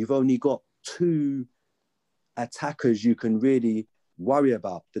 you've only got 2 attackers you can really worry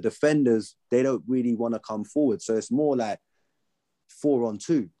about. The defenders, they don't really want to come forward. So it's more like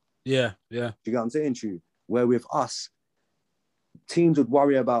 4-on-2. Yeah, yeah. You get what I'm saying to you? Where with us, teams would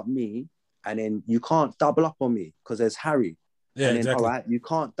worry about me, and then you can't double up on me because there's Harry. Yeah, and then, exactly. all right, you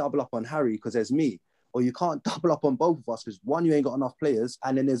can't double up on Harry because there's me. Or you can't double up on both of us because one, you ain't got enough players,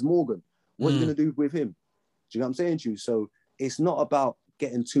 and then there's Morgan. What are you going to do with him? Do you know what I'm saying to you? So it's not about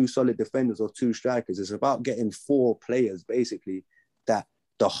getting 2 solid defenders or 2 strikers. It's about getting 4 players, basically, that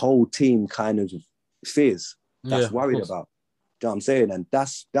the whole team kind of fears, that's worried about. Do you know what I'm saying? And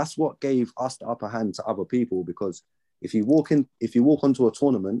that's what gave us the upper hand to other people, because if you walk onto a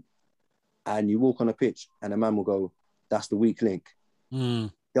tournament and you walk on a pitch and a man will go, that's the weak link.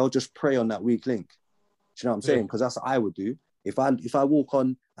 They'll just prey on that weak link. Do you know what I'm saying? Because that's what I would do. If I walk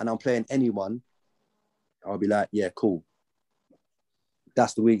on and I'm playing anyone, I'll be like, yeah, cool.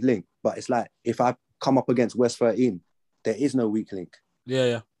 That's the weak link. But it's like, if I come up against West 13, there is no weak link.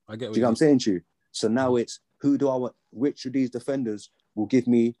 Yeah. I get what do you know what I'm saying to you? So now it's, who do I want? Which of these defenders will give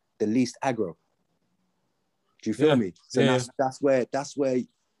me the least aggro? Do you feel me? So that's where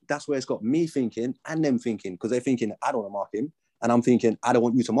it's got me thinking and them thinking, because they're thinking, I don't want to mark him. And I'm thinking, I don't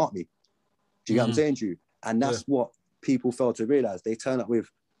want you to mark me. Do you get what I'm saying to you? And that's what people fail to realize. They turn up with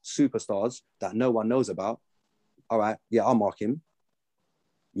superstars that no one knows about. All right, yeah, I'll mark him.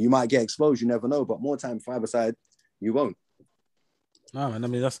 You might get exposed, you never know, but more time 5-a-side, you won't. No, man, I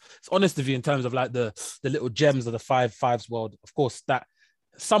mean, it's honest of you in terms of like the little gems of the 5-5s world. Of course, that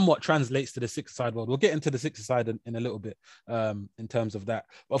somewhat translates to the 6-a-side world. We'll get into the 6-a-side in a little bit in terms of that.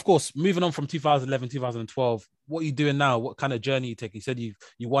 But of course, moving on from 2011, 2012, what are you doing now? What kind of journey are you taking? You said you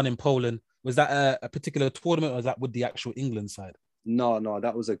won in Poland. Was that a particular tournament, or was that with the actual England side? No,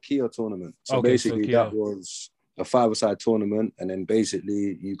 that was a Kia tournament. So basically that was a 5-a-side tournament, and then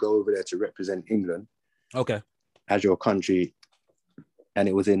basically you go over there to represent England as your country, and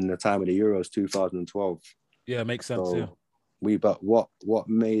it was in the time of the Euros 2012. Yeah, makes sense. So but what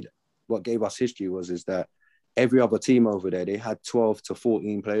gave us history is that every other team over there, they had 12 to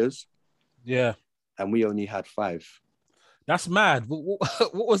 14 players. Yeah. And we only had 5. That's mad.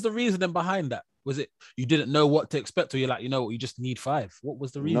 What was the reasoning behind that? Was it you didn't know what to expect, or you're like, you know what, you just need 5? What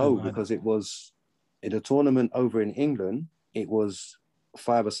was the reason? No, because it was in a tournament over in England, it was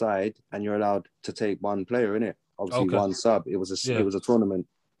 5-a-side, and you're allowed to take 1 player in it. Obviously, 1 sub. It was a tournament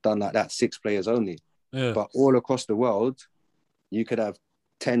done like that, 6 players only. Yeah. But all across the world, you could have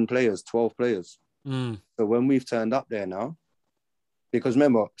 10 players, 12 players. So when we've turned up there now, because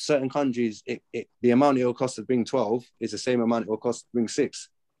remember, certain countries, the amount it will cost to bring 12 is the same amount it will cost to bring 6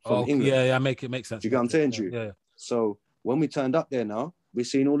 from England. Yeah, make sense. Do you get what I'm saying to you? Yeah. So when we turned up there now, we're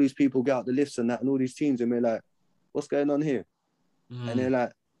seeing all these people get out the lifts and that, and all these teams, and we're like, what's going on here? And they're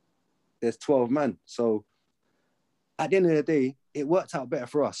like, there's 12 man. So at the end of the day, it worked out better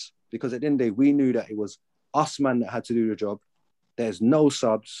for us, because at the end of the day, we knew that it was us man that had to do the job. There's no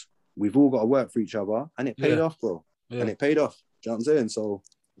subs. We've all got to work for each other, and it paid off, bro. And it paid off. Do you know what I'm saying? So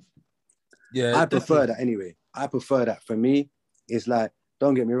I prefer that anyway. I prefer that. For me, it's like,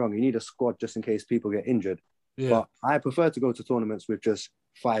 don't get me wrong, you need a squad just in case people get injured. But I prefer to go to tournaments with just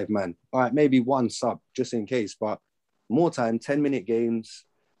 5 man. All right, maybe 1 sub just in case, but more time, 10-minute games.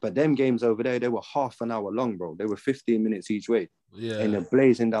 But them games over there, they were half an hour long, bro. They were 15 minutes each way in the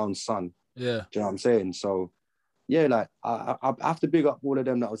blazing down sun. Yeah. Do you know what I'm saying? So, yeah, like, I have to big up all of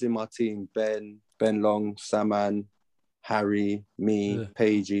them that was in my team. Ben Long, Saman, Harry, me,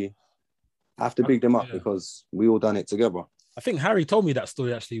 Paigey. I have to big them up because we all done it together. I think Harry told me that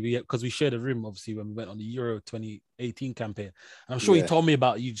story, actually, because we shared a room, obviously, when we went on the Euro 2018 campaign. And I'm sure he told me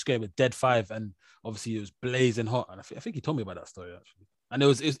about you just going with dead 5, and obviously it was blazing hot. And I think he told me about that story, actually. And it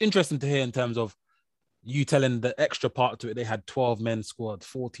was interesting to hear in terms of you telling the extra part to it. They had 12 men squads,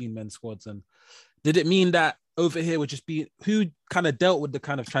 14 men squads. And did it mean that over here would just be, who kind of dealt with the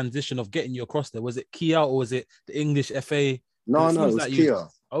kind of transition of getting you across there? Was it Kia, or was it the English FA? No, it was Kia.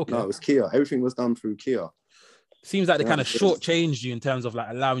 Okay. No, it was Kia. Everything was done through Kia. Seems like they kind of shortchanged you in terms of like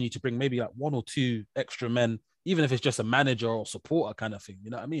allowing you to bring maybe like 1 or 2 extra men, even if it's just a manager or supporter kind of thing.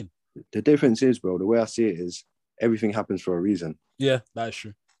 You know what I mean? The difference is, bro, the way I see it is everything happens for a reason. Yeah, that is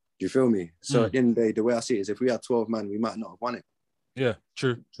true. Do you feel me? So at the end of the day, the way I see it is, if we had 12 man, we might not have won it. Yeah,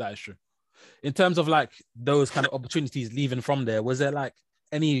 true. That is true. In terms of like those kind of opportunities leaving from there, was there like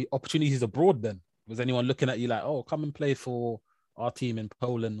any opportunities abroad then? Was anyone looking at you like, oh, come and play for our team in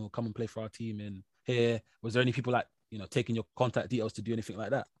Poland, or come and play for our team in here? Was there any people like, you know, taking your contact details to do anything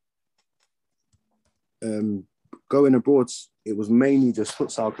like that? Going abroad, it was mainly just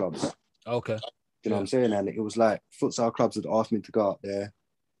futsal clubs. Okay. You know what I'm saying? And it was like futsal clubs would ask me to go out there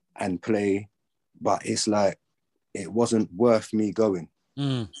and play, but it's like it wasn't worth me going. Do you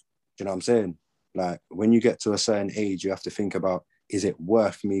know what I'm saying? Like, when you get to a certain age, you have to think about, is it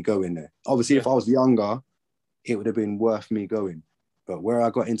worth me going there? Obviously, if I was younger, it would have been worth me going. But where I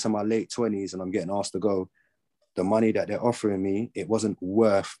got into my late 20s and I'm getting asked to go, the money that they're offering me, it wasn't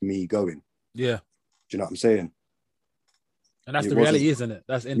worth me going. Yeah. Do you know what I'm saying? And that's the reality, isn't it?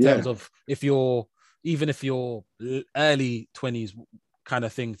 That's in terms of even if you're early 20s kind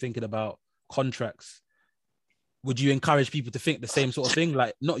of thing, thinking about contracts, would you encourage people to think the same sort of thing?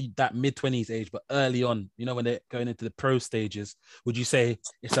 Like, not that mid-20s age, but early on, you know, when they're going into the pro stages, would you say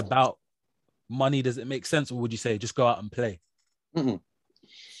it's about money? Does it make sense? Or would you say just go out and play?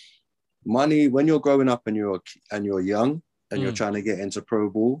 Money, when you're growing up and you're young and you're trying to get into pro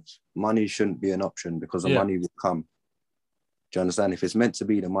ball, money shouldn't be an option, because the money will come. Do you understand? If it's meant to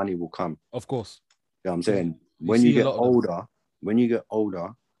be, the money will come. Of course. You know what I'm saying? When you get older,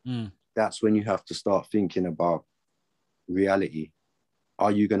 that's when you have to start thinking about reality.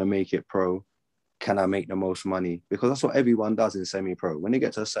 Are you going to make it pro? Can I make the most money? Because that's what everyone does in semi-pro. When they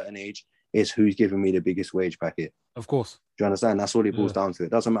get to a certain age, it's who's giving me the biggest wage packet. Of course. Do you understand? That's all it boils down to.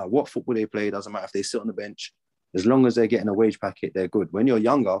 It doesn't matter what football they play. It doesn't matter if they sit on the bench. As long as they're getting a wage packet, they're good. When you're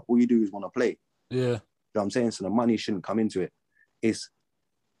younger, all you do is want to play. Yeah. You know what I'm saying? So the money shouldn't come into it. It's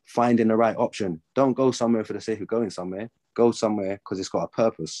finding the right option. Don't go somewhere for the sake of going somewhere. Go somewhere because it's got a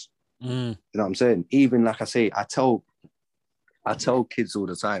purpose. You know what I'm saying? Even like I say, I tell kids all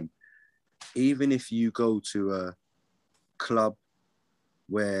the time, even if you go to a club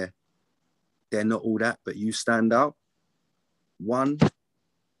where they're not all that, but you stand out, one,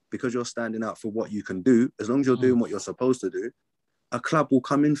 because you're standing out for what you can do, as long as you're doing what you're supposed to do, a club will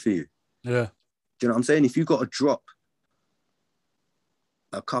come in for you. Yeah. Do you know what I'm saying? If you've got to drop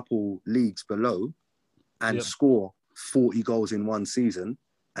a couple leagues below and score 40 goals in one season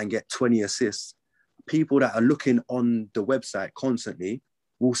and get 20 assists, people that are looking on the website constantly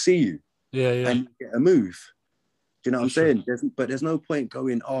will see you and get a move. Do you know what I'm saying? There's no point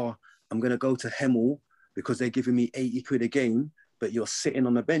going, I'm going to go to Hemel because they're giving me 80 quid a game, but you're sitting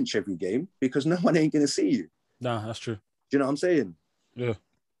on the bench every game, because no one ain't going to see you. Nah, that's true. Do you know what I'm saying? Yeah.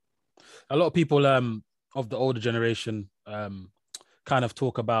 A lot of people of the older generation kind of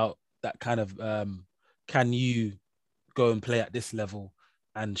talk about that kind of can you go and play at this level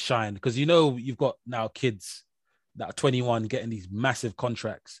and shine? Because, you know, you've got now kids that are 21 getting these massive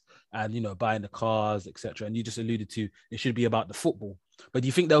contracts and, you know, buying the cars, etc. And you just alluded to it should be about the football. But do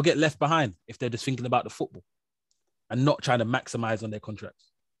you think they'll get left behind if they're just thinking about the football and not trying to maximize on their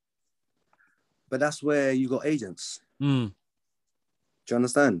contracts? But that's where you got agents. Do you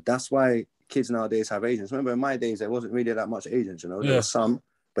understand? That's why kids nowadays have agents. Remember, in my days, there wasn't really that much agents, you know? There was some,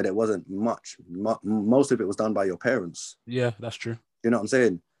 but it wasn't much. Most of it was done by your parents. Yeah, that's true. You know what I'm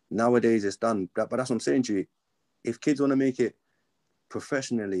saying? Nowadays, it's done. But that's what I'm saying to you. If kids want to make it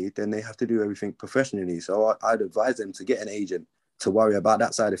professionally, then they have to do everything professionally. So I'd advise them to get an agent to worry about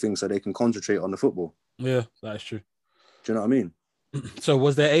that side of things so they can concentrate on the football. Yeah, that is true. Do you know what I mean? So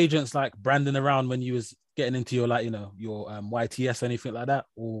was there agents like branding around when you was getting into your, like, you know, your YTS or anything like that?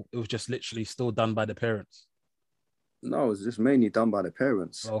 Or it was just literally still done by the parents? No, it was just mainly done by the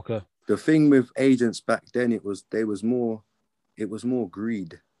parents. Oh, okay. The thing with agents back then, it was more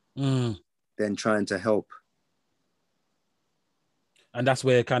greed than trying to help. And that's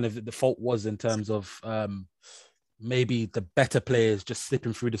where kind of the fault was in terms of maybe the better players just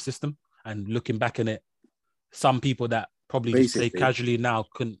slipping through the system, and looking back in it, some people that probably just play casually now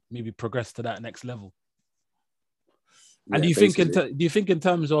couldn't maybe progress to that next level. Yeah, and do you think in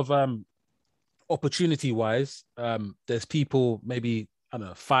terms of opportunity wise, there's people maybe, I don't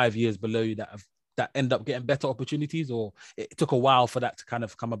know, 5 years below you that end up getting better opportunities, or it took a while for that to kind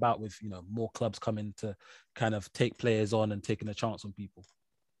of come about with, you know, more clubs coming to kind of take players on and taking a chance on people?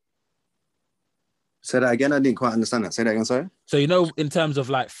 Say that again. I didn't quite understand that. Say that again, sorry. So, you know, in terms of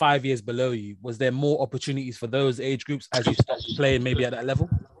like 5 years below you, was there more opportunities for those age groups as you started playing maybe at that level?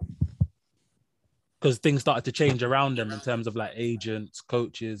 Because things started to change around them in terms of like agents,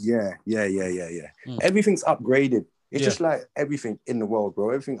 coaches. Yeah. Everything's upgraded. It's just like everything in the world, bro.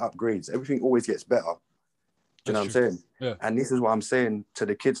 Everything upgrades. Everything always gets better. Do you know what I'm saying? Yeah. And this is what I'm saying to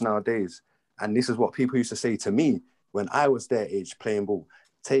the kids nowadays. And this is what people used to say to me when I was their age playing ball.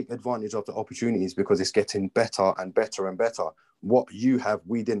 Take advantage of the opportunities because it's getting better and better and better. What you have,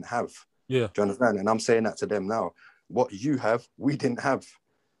 we didn't have. Yeah. Do you understand? And I'm saying that to them now. What you have, we didn't have.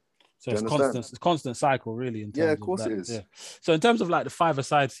 So it's constant cycle, really. In terms of course it is. Yeah. So in terms of like the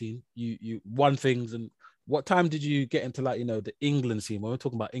five-a-side scene, you won things. And what time did you get into, like, you know, the England scene? When we're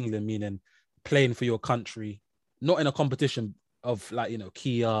talking about England, meaning playing for your country, not in a competition, of like, you know,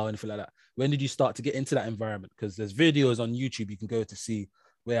 Kia or anything like that? When did you start to get into that environment? Because there's videos on YouTube you can go to see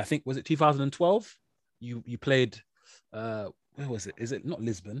where I think, was it 2012? You played, where was it? Is it not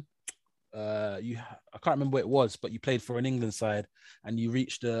Lisbon? I can't remember where it was, but you played for an England side and you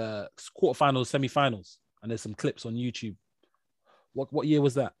reached the quarterfinals, semi-finals, and there's some clips on YouTube. What year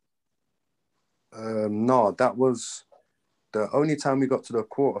was that? No, that was the only time we got to the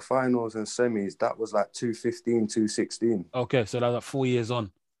quarterfinals and semis. That was like 2015, 2016. Okay, so that was like 4 years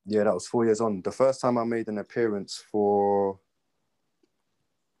on. Yeah, that was 4 years on. The first time I made an appearance for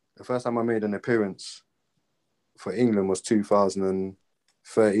England was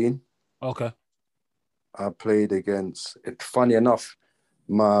 2013. Okay. I played against. Funny enough,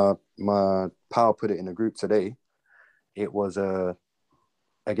 my pal put it in a group today. It was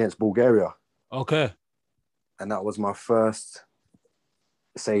against Bulgaria. Okay. And that was my first,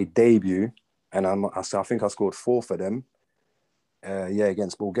 say, debut. And I think I scored 4 for them.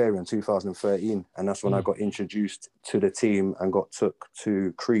 Against Bulgaria in 2013. And that's when I got introduced to the team and got took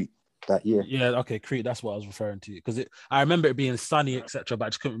to Crete that year. Yeah, okay, Crete, that's what I was referring to. Because I remember it being sunny, etc., but I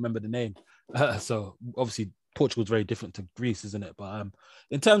just couldn't remember the name. So obviously Portugal's very different to Greece, isn't it? But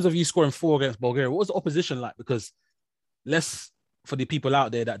in terms of you scoring 4 against Bulgaria, what was the opposition like? Because for the people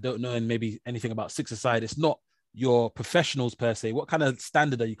out there that don't know and maybe anything about six-a-side, it's not your professionals per se. What kind of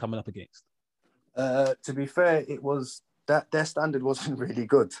standard are you coming up against? To be fair, it was that their standard wasn't really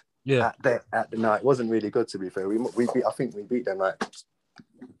good. Yeah. At the night, it wasn't really good, to be fair. I think we beat them like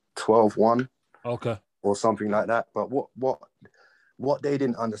 12-1. Okay. Or something like that. But what they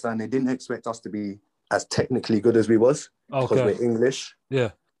didn't understand, they didn't expect us to be as technically good as we was because we're English. Yeah.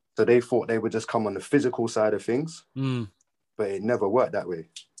 So they thought they would just come on the physical side of things. But it never worked that way.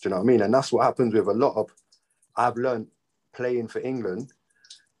 Do you know what I mean? And that's what happens with a lot of, I've learned playing for England,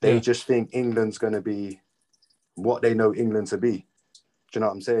 they just think England's going to be what they know England to be. Do you know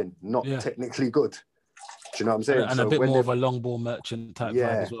what I'm saying? Not technically good. Do you know what I'm saying? And so a bit more of a long ball merchant type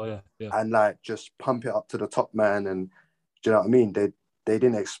vibe as well, yeah. And like just pump it up to the top man. And do you know what I mean? They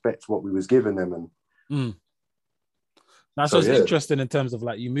didn't expect what we was giving them. And Now, so it's interesting in terms of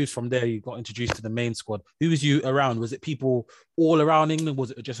like you moved from there, you got introduced to the main squad. Who was you around? Was it people all around England?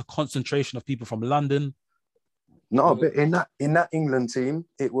 Was it just a concentration of people from London? No, but in that England team,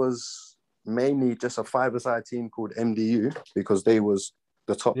 it was mainly just a 5-a-side team called MDU because they was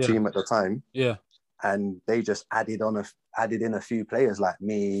the top team at the time. Yeah. And they just added in a few players like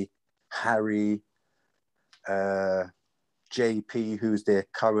me, Harry, JP, who's their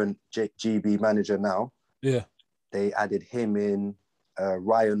current GB manager now. Yeah. They added him in,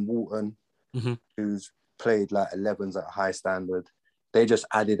 Ryan Walton, who's played like 11s at a high standard. They just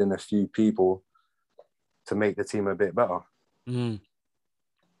added in a few people to make the team a bit better. And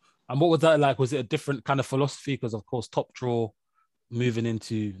what was that like? Was it a different kind of philosophy? Because of course, top draw moving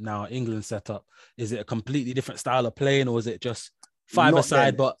into now England setup, is it a completely different style of playing, or is it just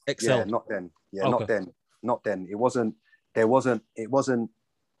 5-a-side but excel? Yeah, not then. Yeah, okay. Not then. It wasn't. There wasn't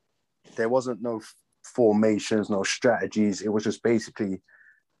no formations, no strategies. It was just basically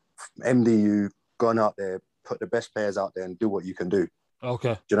MDU gone out there, put the best players out there, and do what you can do.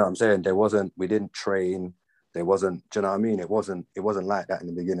 Okay. Do you know what I'm saying? We didn't train. There wasn't. Do you know what I mean? It wasn't like that in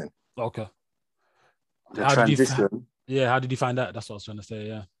the beginning. Okay. How did you find that? That's what I was trying to say.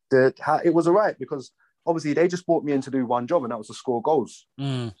 Yeah. It was all right because obviously they just brought me in to do one job, and that was to score goals. Do you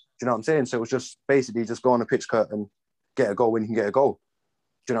know what I'm saying? So it was just basically just go on the pitch curtain, get a goal when you can get a goal.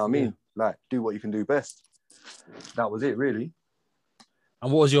 Do you know what I mean? Like, do what you can do best. That was it, really.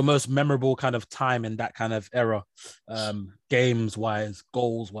 And what was your most memorable kind of time in that kind of era? Games-wise,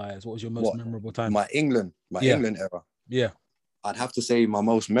 goals-wise, what was your most memorable time? My England era. Yeah. I'd have to say my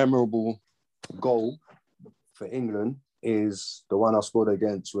most memorable goal for England is the one I scored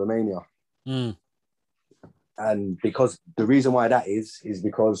against Romania. And because the reason why that is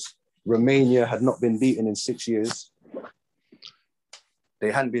because Romania had not been beaten in 6 years.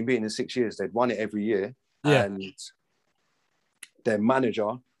 They hadn't been beaten in 6 years. They'd won it every year. Yeah. And their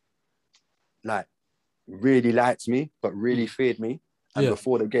manager, like, really liked me, but really feared me. And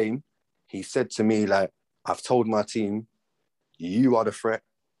before the game, he said to me, like, I've told my team, you are the threat.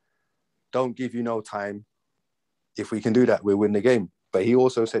 Don't give you no time. If we can do that, we'll win the game. But he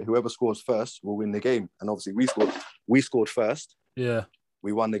also said, whoever scores first will win the game. And obviously we scored first. Yeah.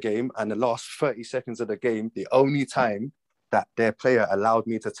 We won the game. And the last 30 seconds of the game, the only time that their player allowed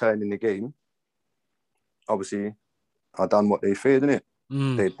me to turn in the game, obviously, I done what they feared, innit?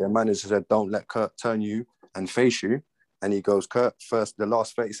 Their manager said, don't let Kurt turn you and face you. And he goes, Kurt, first, the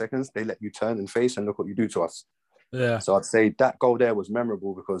last 30 seconds, they let you turn and face, and look what you do to us. Yeah. So I'd say that goal there was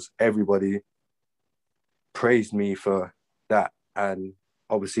memorable because everybody praised me for that. And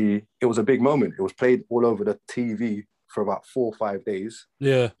obviously, it was a big moment. It was played all over the TV for about 4 or 5 days.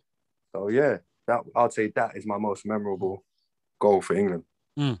 Yeah. So yeah, I'd say that is my most memorable goal for England.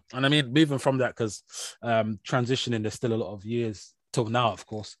 And I mean, moving from that, because transitioning, there's still a lot of years till now, of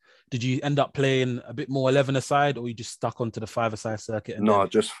course. Did you end up playing a bit more 11-a-side, or you just stuck onto the 5-a-side circuit? No,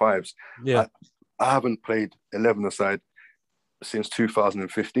 just fives. Yeah. I haven't played 11-a-side since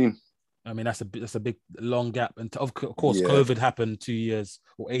 2015. I mean, that's a big, long gap. And of course, yeah. COVID happened 2 years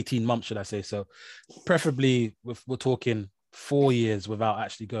or 18 months, should I say. So preferably, we're talking 4 years without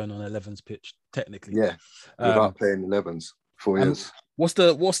actually going on 11s pitch, technically. Yeah, without playing 11s, 4 years. What's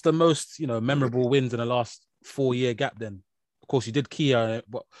the most, memorable wins in the last 4-year gap then? Of course, you did Kia.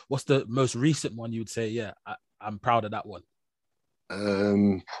 What's the most recent one you would say, yeah, I'm proud of that one?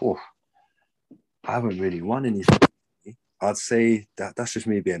 I haven't really won anything. I'd say that's just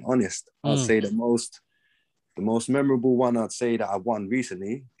me being honest. I'd say the most memorable one I'd say that I won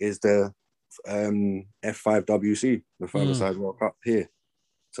recently is the F5WC, the 5-a-side World Cup here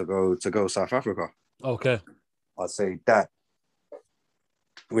to go South Africa. Okay. I'd say that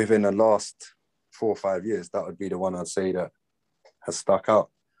within the last 4 or 5 years, that would be the one I'd say that has stuck out.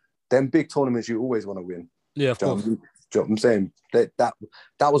 Them big tournaments you always want to win. Yeah, of course. Do you know what I'm saying? That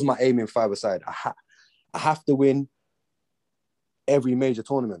was my aim in 5-a-side. I have to win every major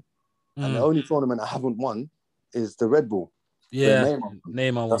tournament. And the only tournament I haven't won is the Red Bull. Yeah,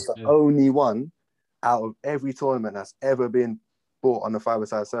 Neymar. That's the only one out of every tournament that's ever been bought on the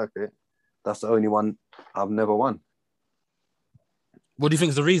 5-a-side circuit. That's the only one I've never won. What do you think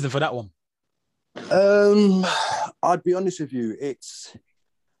is the reason for that one? I'd be honest with you,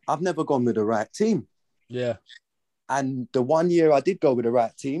 I've never gone with the right team. Yeah. And the 1 year I did go with the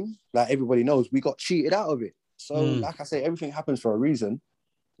right team, like everybody knows, we got cheated out of it. So, like I say, everything happens for a reason.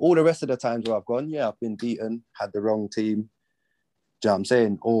 All the rest of the times where I've gone, yeah, I've been beaten, had the wrong team. Do you know what I'm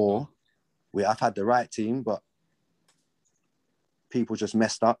saying? Or I've had the right team, but people just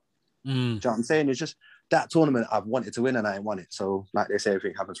messed up. Do you know what I'm saying? It's just that tournament I've wanted to win and I ain't won it. So, like they say,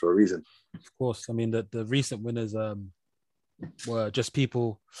 everything happens for a reason. Of course. I mean, the recent winners were just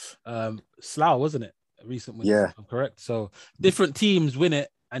people. Slough, wasn't it? Recent winners, yeah. I'm correct. So, different teams win it,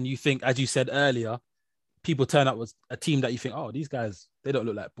 and you think, as you said earlier, people turn up with a team that you think, oh, these guys, they don't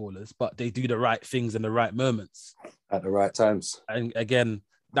look like ballers, but they do the right things in the right moments. At the right times. And again,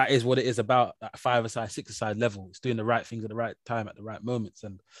 that is what it is about at 5-a-side, 6-a-side level. It's doing the right things at the right time, at the right moments.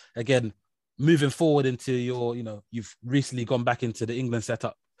 And again, moving forward into your, you've recently gone back into the England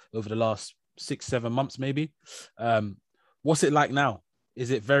setup over the last 6-7 months, maybe. What's it like now?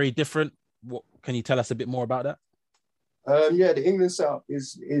 Is it very different? What can you tell us a bit more about that? Yeah, the England setup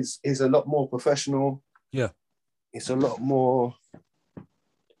is a lot more professional. Yeah, it's a lot more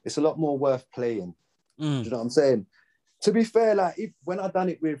worth playing. Do you know what I'm saying? To be fair, like when I done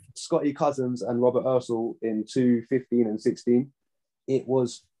it with Scotty Cousins and Robert Ursel in 2015 and 16, it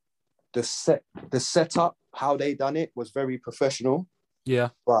was the setup, how they done it was very professional. Yeah,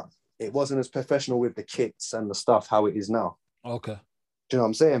 but it wasn't as professional with the kits and the stuff how it is now. Okay. Do you know what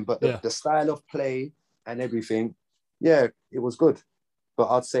I'm saying? But the style of play and everything, yeah, it was good. But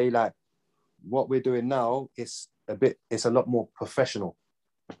I'd say like what we're doing now is it's a lot more professional.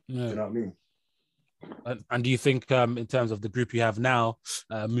 Yeah. Do you know what I mean? And do you think in terms of the group you have now,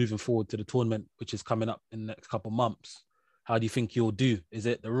 moving forward to the tournament, which is coming up in the next couple of months, how do you think you'll do? Is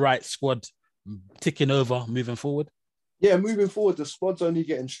it the right squad ticking over moving forward? Yeah, moving forward, the squad's only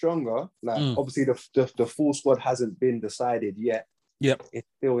getting stronger. Like obviously the full squad hasn't been decided yet. Yep. It's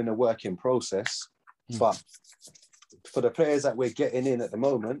still in a working process. But for the players that we're getting in at the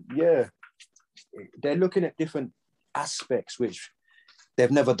moment, yeah, they're looking at different aspects which they've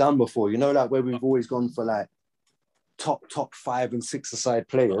never done before. You know, like where we've always gone for like top 5 and 6-a-side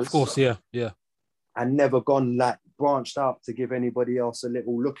players. Of course, yeah. And never gone like branched out to give anybody else a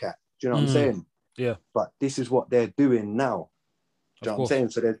little look at. Do you know what I'm saying? Yeah. But this is what they're doing now. Do you know what I'm saying?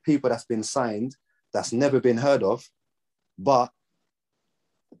 So there's people that's been signed that's never been heard of, but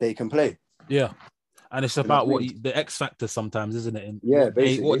they can play. Yeah. And it's about the X factor sometimes, isn't it? And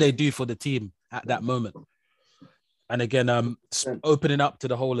what they do for the team at that moment. And again, opening up to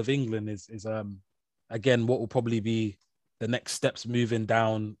the whole of England is again what will probably be the next steps moving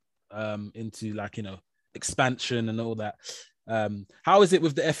down into expansion and all that. How is it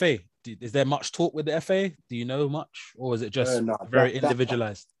with the FA? Is there much talk with the FA? Do you know much, or is it just very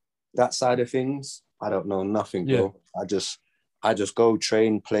individualized? That side of things, I don't know nothing, bro. I just go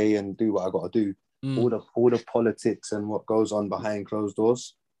train, play, and do what I got to do. All the politics and what goes on behind closed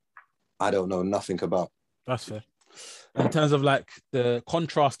doors, I don't know nothing about. That's fair. In terms of like the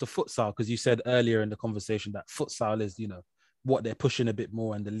contrast to futsal, because you said earlier in the conversation that futsal is, what they're pushing a bit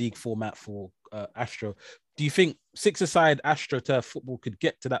more and the league format for Astro. Do you think six-a-side AstroTurf football could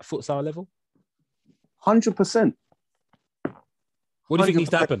get to that futsal level? 100%. What do you think needs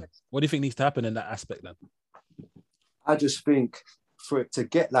to happen? What do you think needs to happen in that aspect then? I just think for it to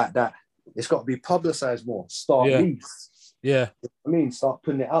get like that, it's got to be publicized more. Start leagues. Yeah. I mean, start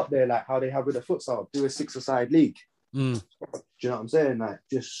putting it out there like how they have with the futsal. Do a six-a-side league. Do you know what I'm saying? Like,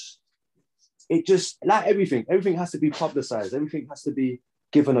 it just like everything has to be publicized. Everything has to be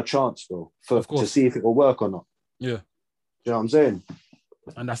given a chance, though, to see if it will work or not. Yeah. Do you know what I'm saying?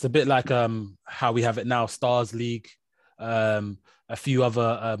 And that's a bit like how we have it now, Stars League, a few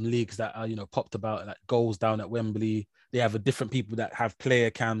other leagues that are, popped about, like Goals down at Wembley. They have a different people that have player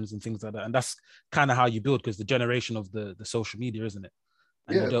cams and things like that. And that's kind of how you build, because the generation of the social media, isn't it?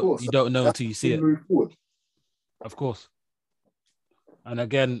 And of course. You don't know until you see it. Of course. And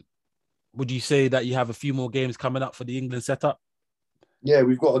again, would you say that you have a few more games coming up for the England setup? Yeah,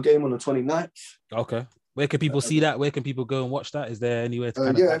 we've got a game on the 29th. Okay. Where can people see that? Where can people go and watch that? Is there anywhere to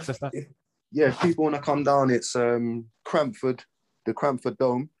kind of access that? If people want to come down, it's Crampford, the Crampford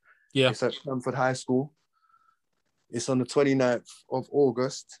Dome. Yeah. It's at Crampford High School. It's on the 29th of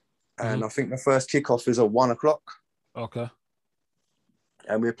August. And I think the first kickoff is at 1:00. Okay.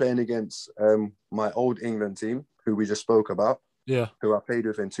 And we're playing against my old England team, who we just spoke about. Yeah. Who I played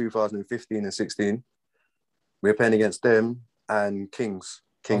with in 2015 and 16. We're playing against them and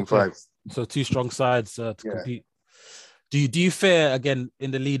KingOfTheFives. So two strong sides to compete. Do you fear, again,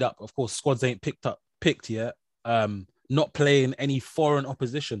 in the lead up, of course, squads ain't picked yet, not playing any foreign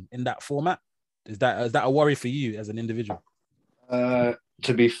opposition in that format? Is that a worry for you as an individual?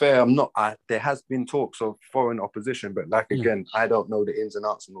 To be fair, I'm not. There has been talks of foreign opposition, but again, I don't know the ins and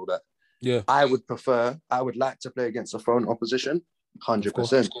outs and all that. Yeah. I would like to play against a foreign opposition,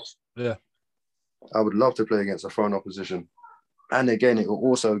 100%. Yeah. I would love to play against a foreign opposition. And again, it will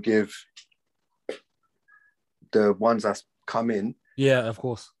also give the ones that's come in, yeah, of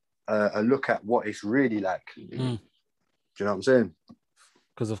course, a look at what it's really like. Do you know what I'm saying?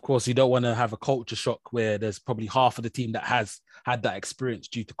 Because of course you don't want to have a culture shock where there's probably half of the team that has had that experience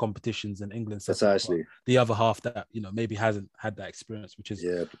due to competitions in England. Precisely. The other half that maybe hasn't had that experience, which is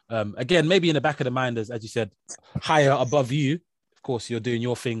again maybe in the back of the mind, as you said, higher above you. Of course, you're doing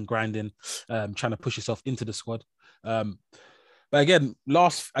your thing, grinding, trying to push yourself into the squad. But again,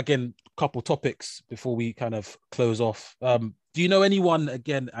 couple topics before we kind of close off. Do you know anyone,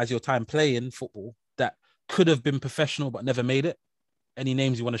 again, as your time playing football, that could have been professional but never made it? Any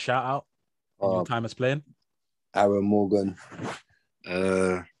names you want to shout out in your time as playing? Aaron Morgan,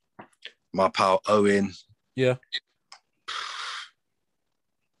 my pal Owen. Yeah.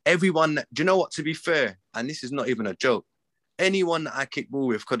 Everyone, do you know what, to be fair, and this is not even a joke, anyone that I kicked ball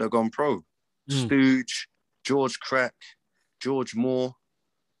with could have gone pro. Stooge, George Crack, George Moore.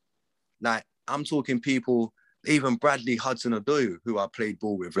 Like, I'm talking people, even Bradley Hudson-Odoi, who I played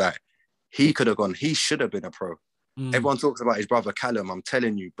ball with, like, he should have been a pro. Everyone talks about his brother Callum. I'm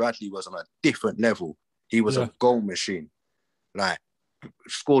telling you, Bradley was on a different level. He was a goal machine. Like,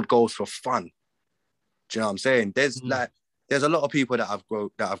 scored goals for fun. Do you know what I'm saying? There's a lot of people that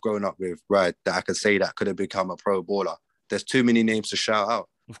I've grown up with, right, that I could say that could have become a pro baller. There's too many names to shout out.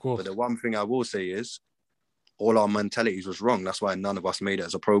 Of course. But the one thing I will say is, all our mentalities was wrong. That's why none of us made it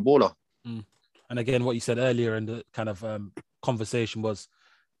as a pro baller. And again, what you said earlier in the kind of conversation was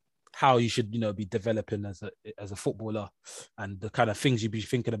how you should, be developing as a footballer, and the kind of things you'd be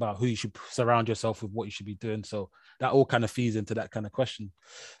thinking about, who you should surround yourself with, what you should be doing. So that all kind of feeds into that kind of question.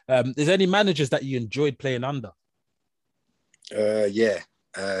 Is there any managers that you enjoyed playing under? Yeah.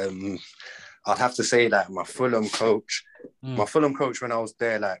 I'd have to say that my Fulham coach when I was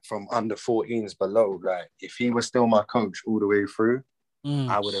there, like from under 14s below, like if he was still my coach all the way through,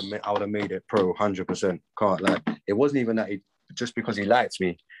 I would have made it pro 100%. Can't lie. It wasn't even that just because he liked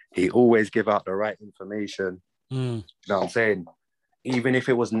me, he always give out the right information. You know what I'm saying? Even if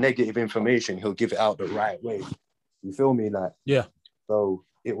it was negative information, he'll give it out the right way. You feel me? Like, yeah. So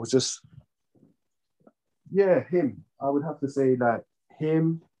it was just, him. I would have to say like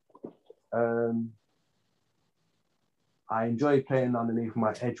him. I enjoyed playing underneath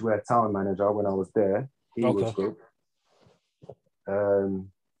my Edgware town manager when I was there. He was good.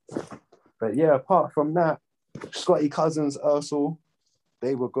 But yeah, apart from that, Scotty Cousins, Ursel,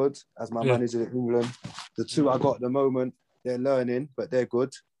 they were good as my manager in England. The two I got at the moment, they're learning, but they're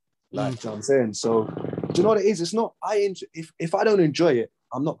good. Like, you know what I'm saying? So, do you know what it is? It's not, if I don't enjoy it,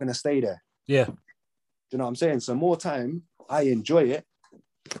 I'm not going to stay there. Yeah. Do you know what I'm saying? So more time, I enjoy it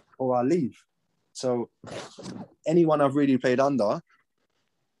or I leave. So anyone I've really played under,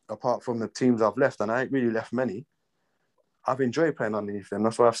 apart from the teams I've left, and I ain't really left many, I've enjoyed playing underneath them.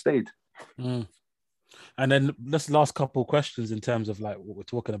 That's why I've stayed. Mm. And then this last couple questions in terms of like what we're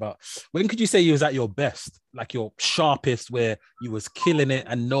talking about. When could you say you was at your best, like your sharpest, where you was killing it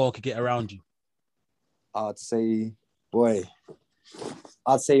and no one could get around you? I'd say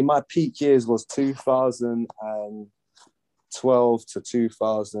my peak years was 2012 to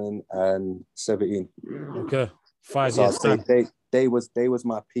 2017. Okay, 5 So years. I'd say they was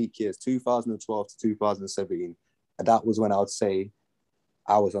my peak years, 2012 to 2017, and that was when I would say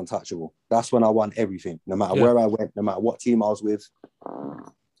I was untouchable. That's when I won everything, no matter where I went, no matter what team I was with.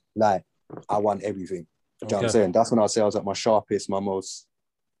 Like, I won everything. Do you know what I'm saying? That's when I'd say I was at my sharpest, my most,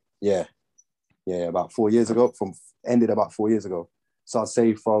 about 4 years ago. Ended about 4 years ago. So I'd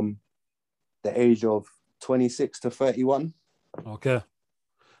say from the age of 26 to 31. Okay.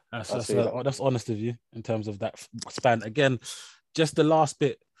 That's honest of you in terms of that span. Again, just the last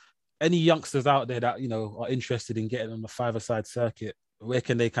bit. Any youngsters out there that, you know, are interested in getting on the five-a-side circuit, where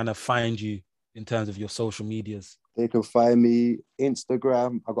can they kind of find you in terms of your social medias? They can find me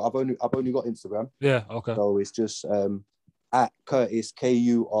Instagram. I've only got Instagram. Yeah, okay. So it's just at Curtis,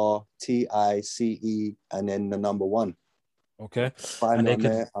 KURTICE, and then the number 1. Okay. Find me on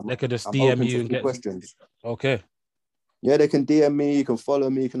there. They could just DM you and get questions. Okay. Yeah, they can DM me. You can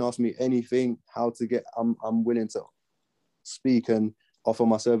follow me. You can ask me anything. How to get. I'm willing to speak and offer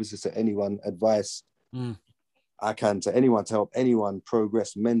my services to anyone. Advice. I can to anyone, to help anyone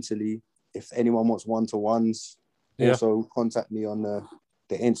progress mentally. If anyone wants one-to-ones, also contact me on the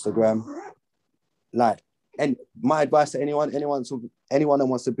Instagram. Like, and my advice to anyone that wants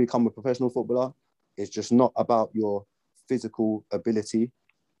to become a professional footballer is just not about your physical ability.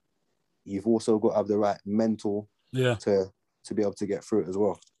 You've also got to have the right mental to be able to get through it as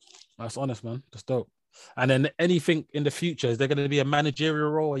well. That's honest, man. That's dope. And then anything in the future, is there going to be a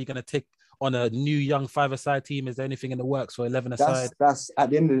managerial role? Are you going to take on a new young five-a-side team? Is there anything in the works for 11-a-side? That's at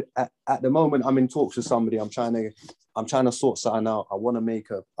the end of, at the moment. I'm in talks with somebody. I'm trying to sort something out. I want to make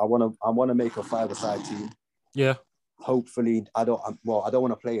a five-a-side team. Yeah. Hopefully, I don't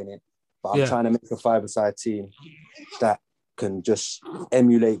want to play in it, but I'm trying to make a five-a-side team that can just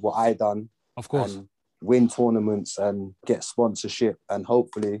emulate what I done. Of course. And win tournaments and get sponsorship and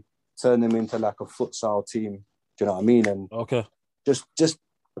hopefully turn them into like a futsal team. Do you know what I mean? And just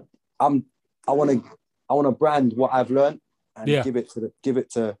I want to brand what I've learned and give it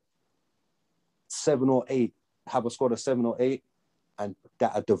to 7 or 8, have a squad of 7 or 8 and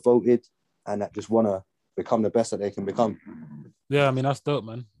that are devoted and that just want to become the best that they can become. Yeah, I mean, that's dope,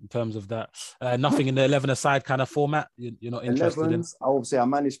 man, in terms of that. Nothing in the 11-a-side kind of format? You're not interested 11s, in? Obviously, I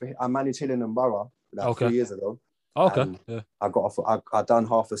managed Hillen and Borough 3 years ago. Okay. I done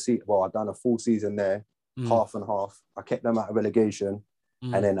half a season. Well, I done a full season there, half and half. I kept them out of relegation,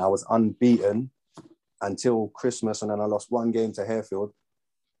 and then I was unbeaten until Christmas, and then I lost 1 game to Harefield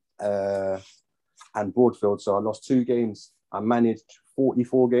and Broadfield. So I lost 2 games. I managed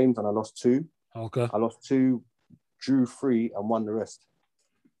 44 games, and I lost 2. Okay. I lost 2, drew 3, and won the rest.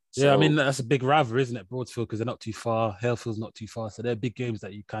 Yeah, I mean, that's a big rivalry, isn't it? Broadfield, because they're not too far. Harefield's not too far. So they're big games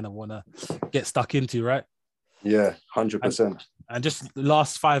that you kind of want to get stuck into, right? Yeah, 100%. And just the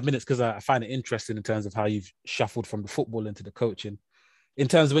last 5 minutes, because I find it interesting in terms of how you've shuffled from the football into the coaching. In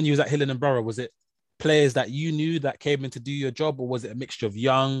terms of when you was at Hillen and Borough, was it players that you knew that came in to do your job, or was it a mixture of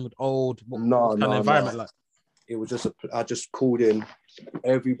young, old? What kind of environment like? It was just I just called in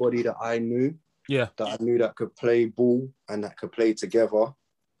everybody that I knew. Yeah. That I knew that could play ball and that could play together.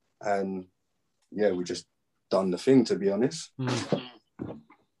 And yeah, we just done the thing, to be honest.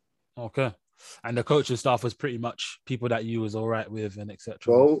 Okay. And the coaching staff was pretty much people that you was all right with and etc.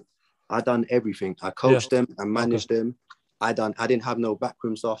 Well, I done everything. I coached them and managed them. I didn't have no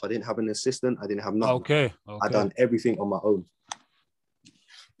backroom staff. I didn't have an assistant. I didn't have nothing. Okay. I done everything on my own.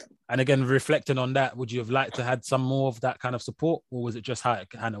 And again, reflecting on that, would you have liked to had some more of that kind of support, or was it just how it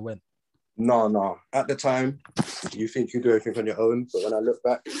kind of went? No. At the time, you think you do everything on your own, but when I look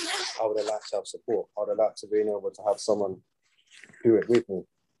back, I would have liked to have support. I would have liked to be able to have someone do it with me.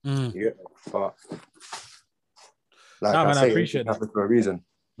 Yeah, but I appreciate that for a reason.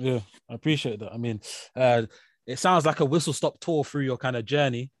 Yeah, I appreciate that. I mean, it sounds like a whistle-stop tour through your kind of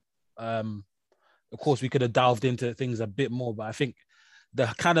journey. Of course, we could have delved into things a bit more, but I think the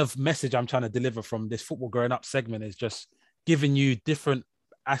kind of message I'm trying to deliver from this football growing up segment is just giving you different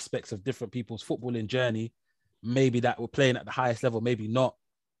aspects of different people's footballing journey, maybe that were playing at the highest level, maybe not,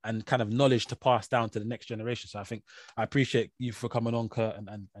 and kind of knowledge to pass down to the next generation. So I think I appreciate you for coming on, Kurt,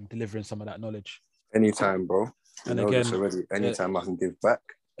 and delivering some of that knowledge. Anytime, bro. And again, anytime I can give back,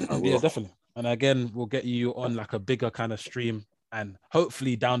 I will. Yeah, definitely. And again, we'll get you on like a bigger kind of stream, and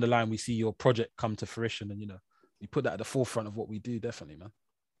hopefully down the line we see your project come to fruition, and you put that at the forefront of what we do, definitely, man.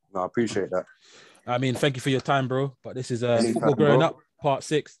 No, I appreciate that. I mean, thank you for your time, bro. But this is Anytime, Football Growing bro. Up, part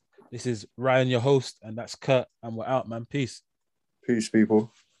 6. This is Ryan, your host, and that's Kurt, and we're out, man. Peace. Peace,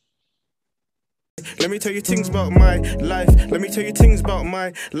 people. Let me tell you things about my life. Let me tell you things about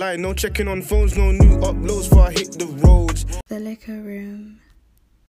my life. No checking on phones, no new uploads before I hit the roads. The Liquor Room.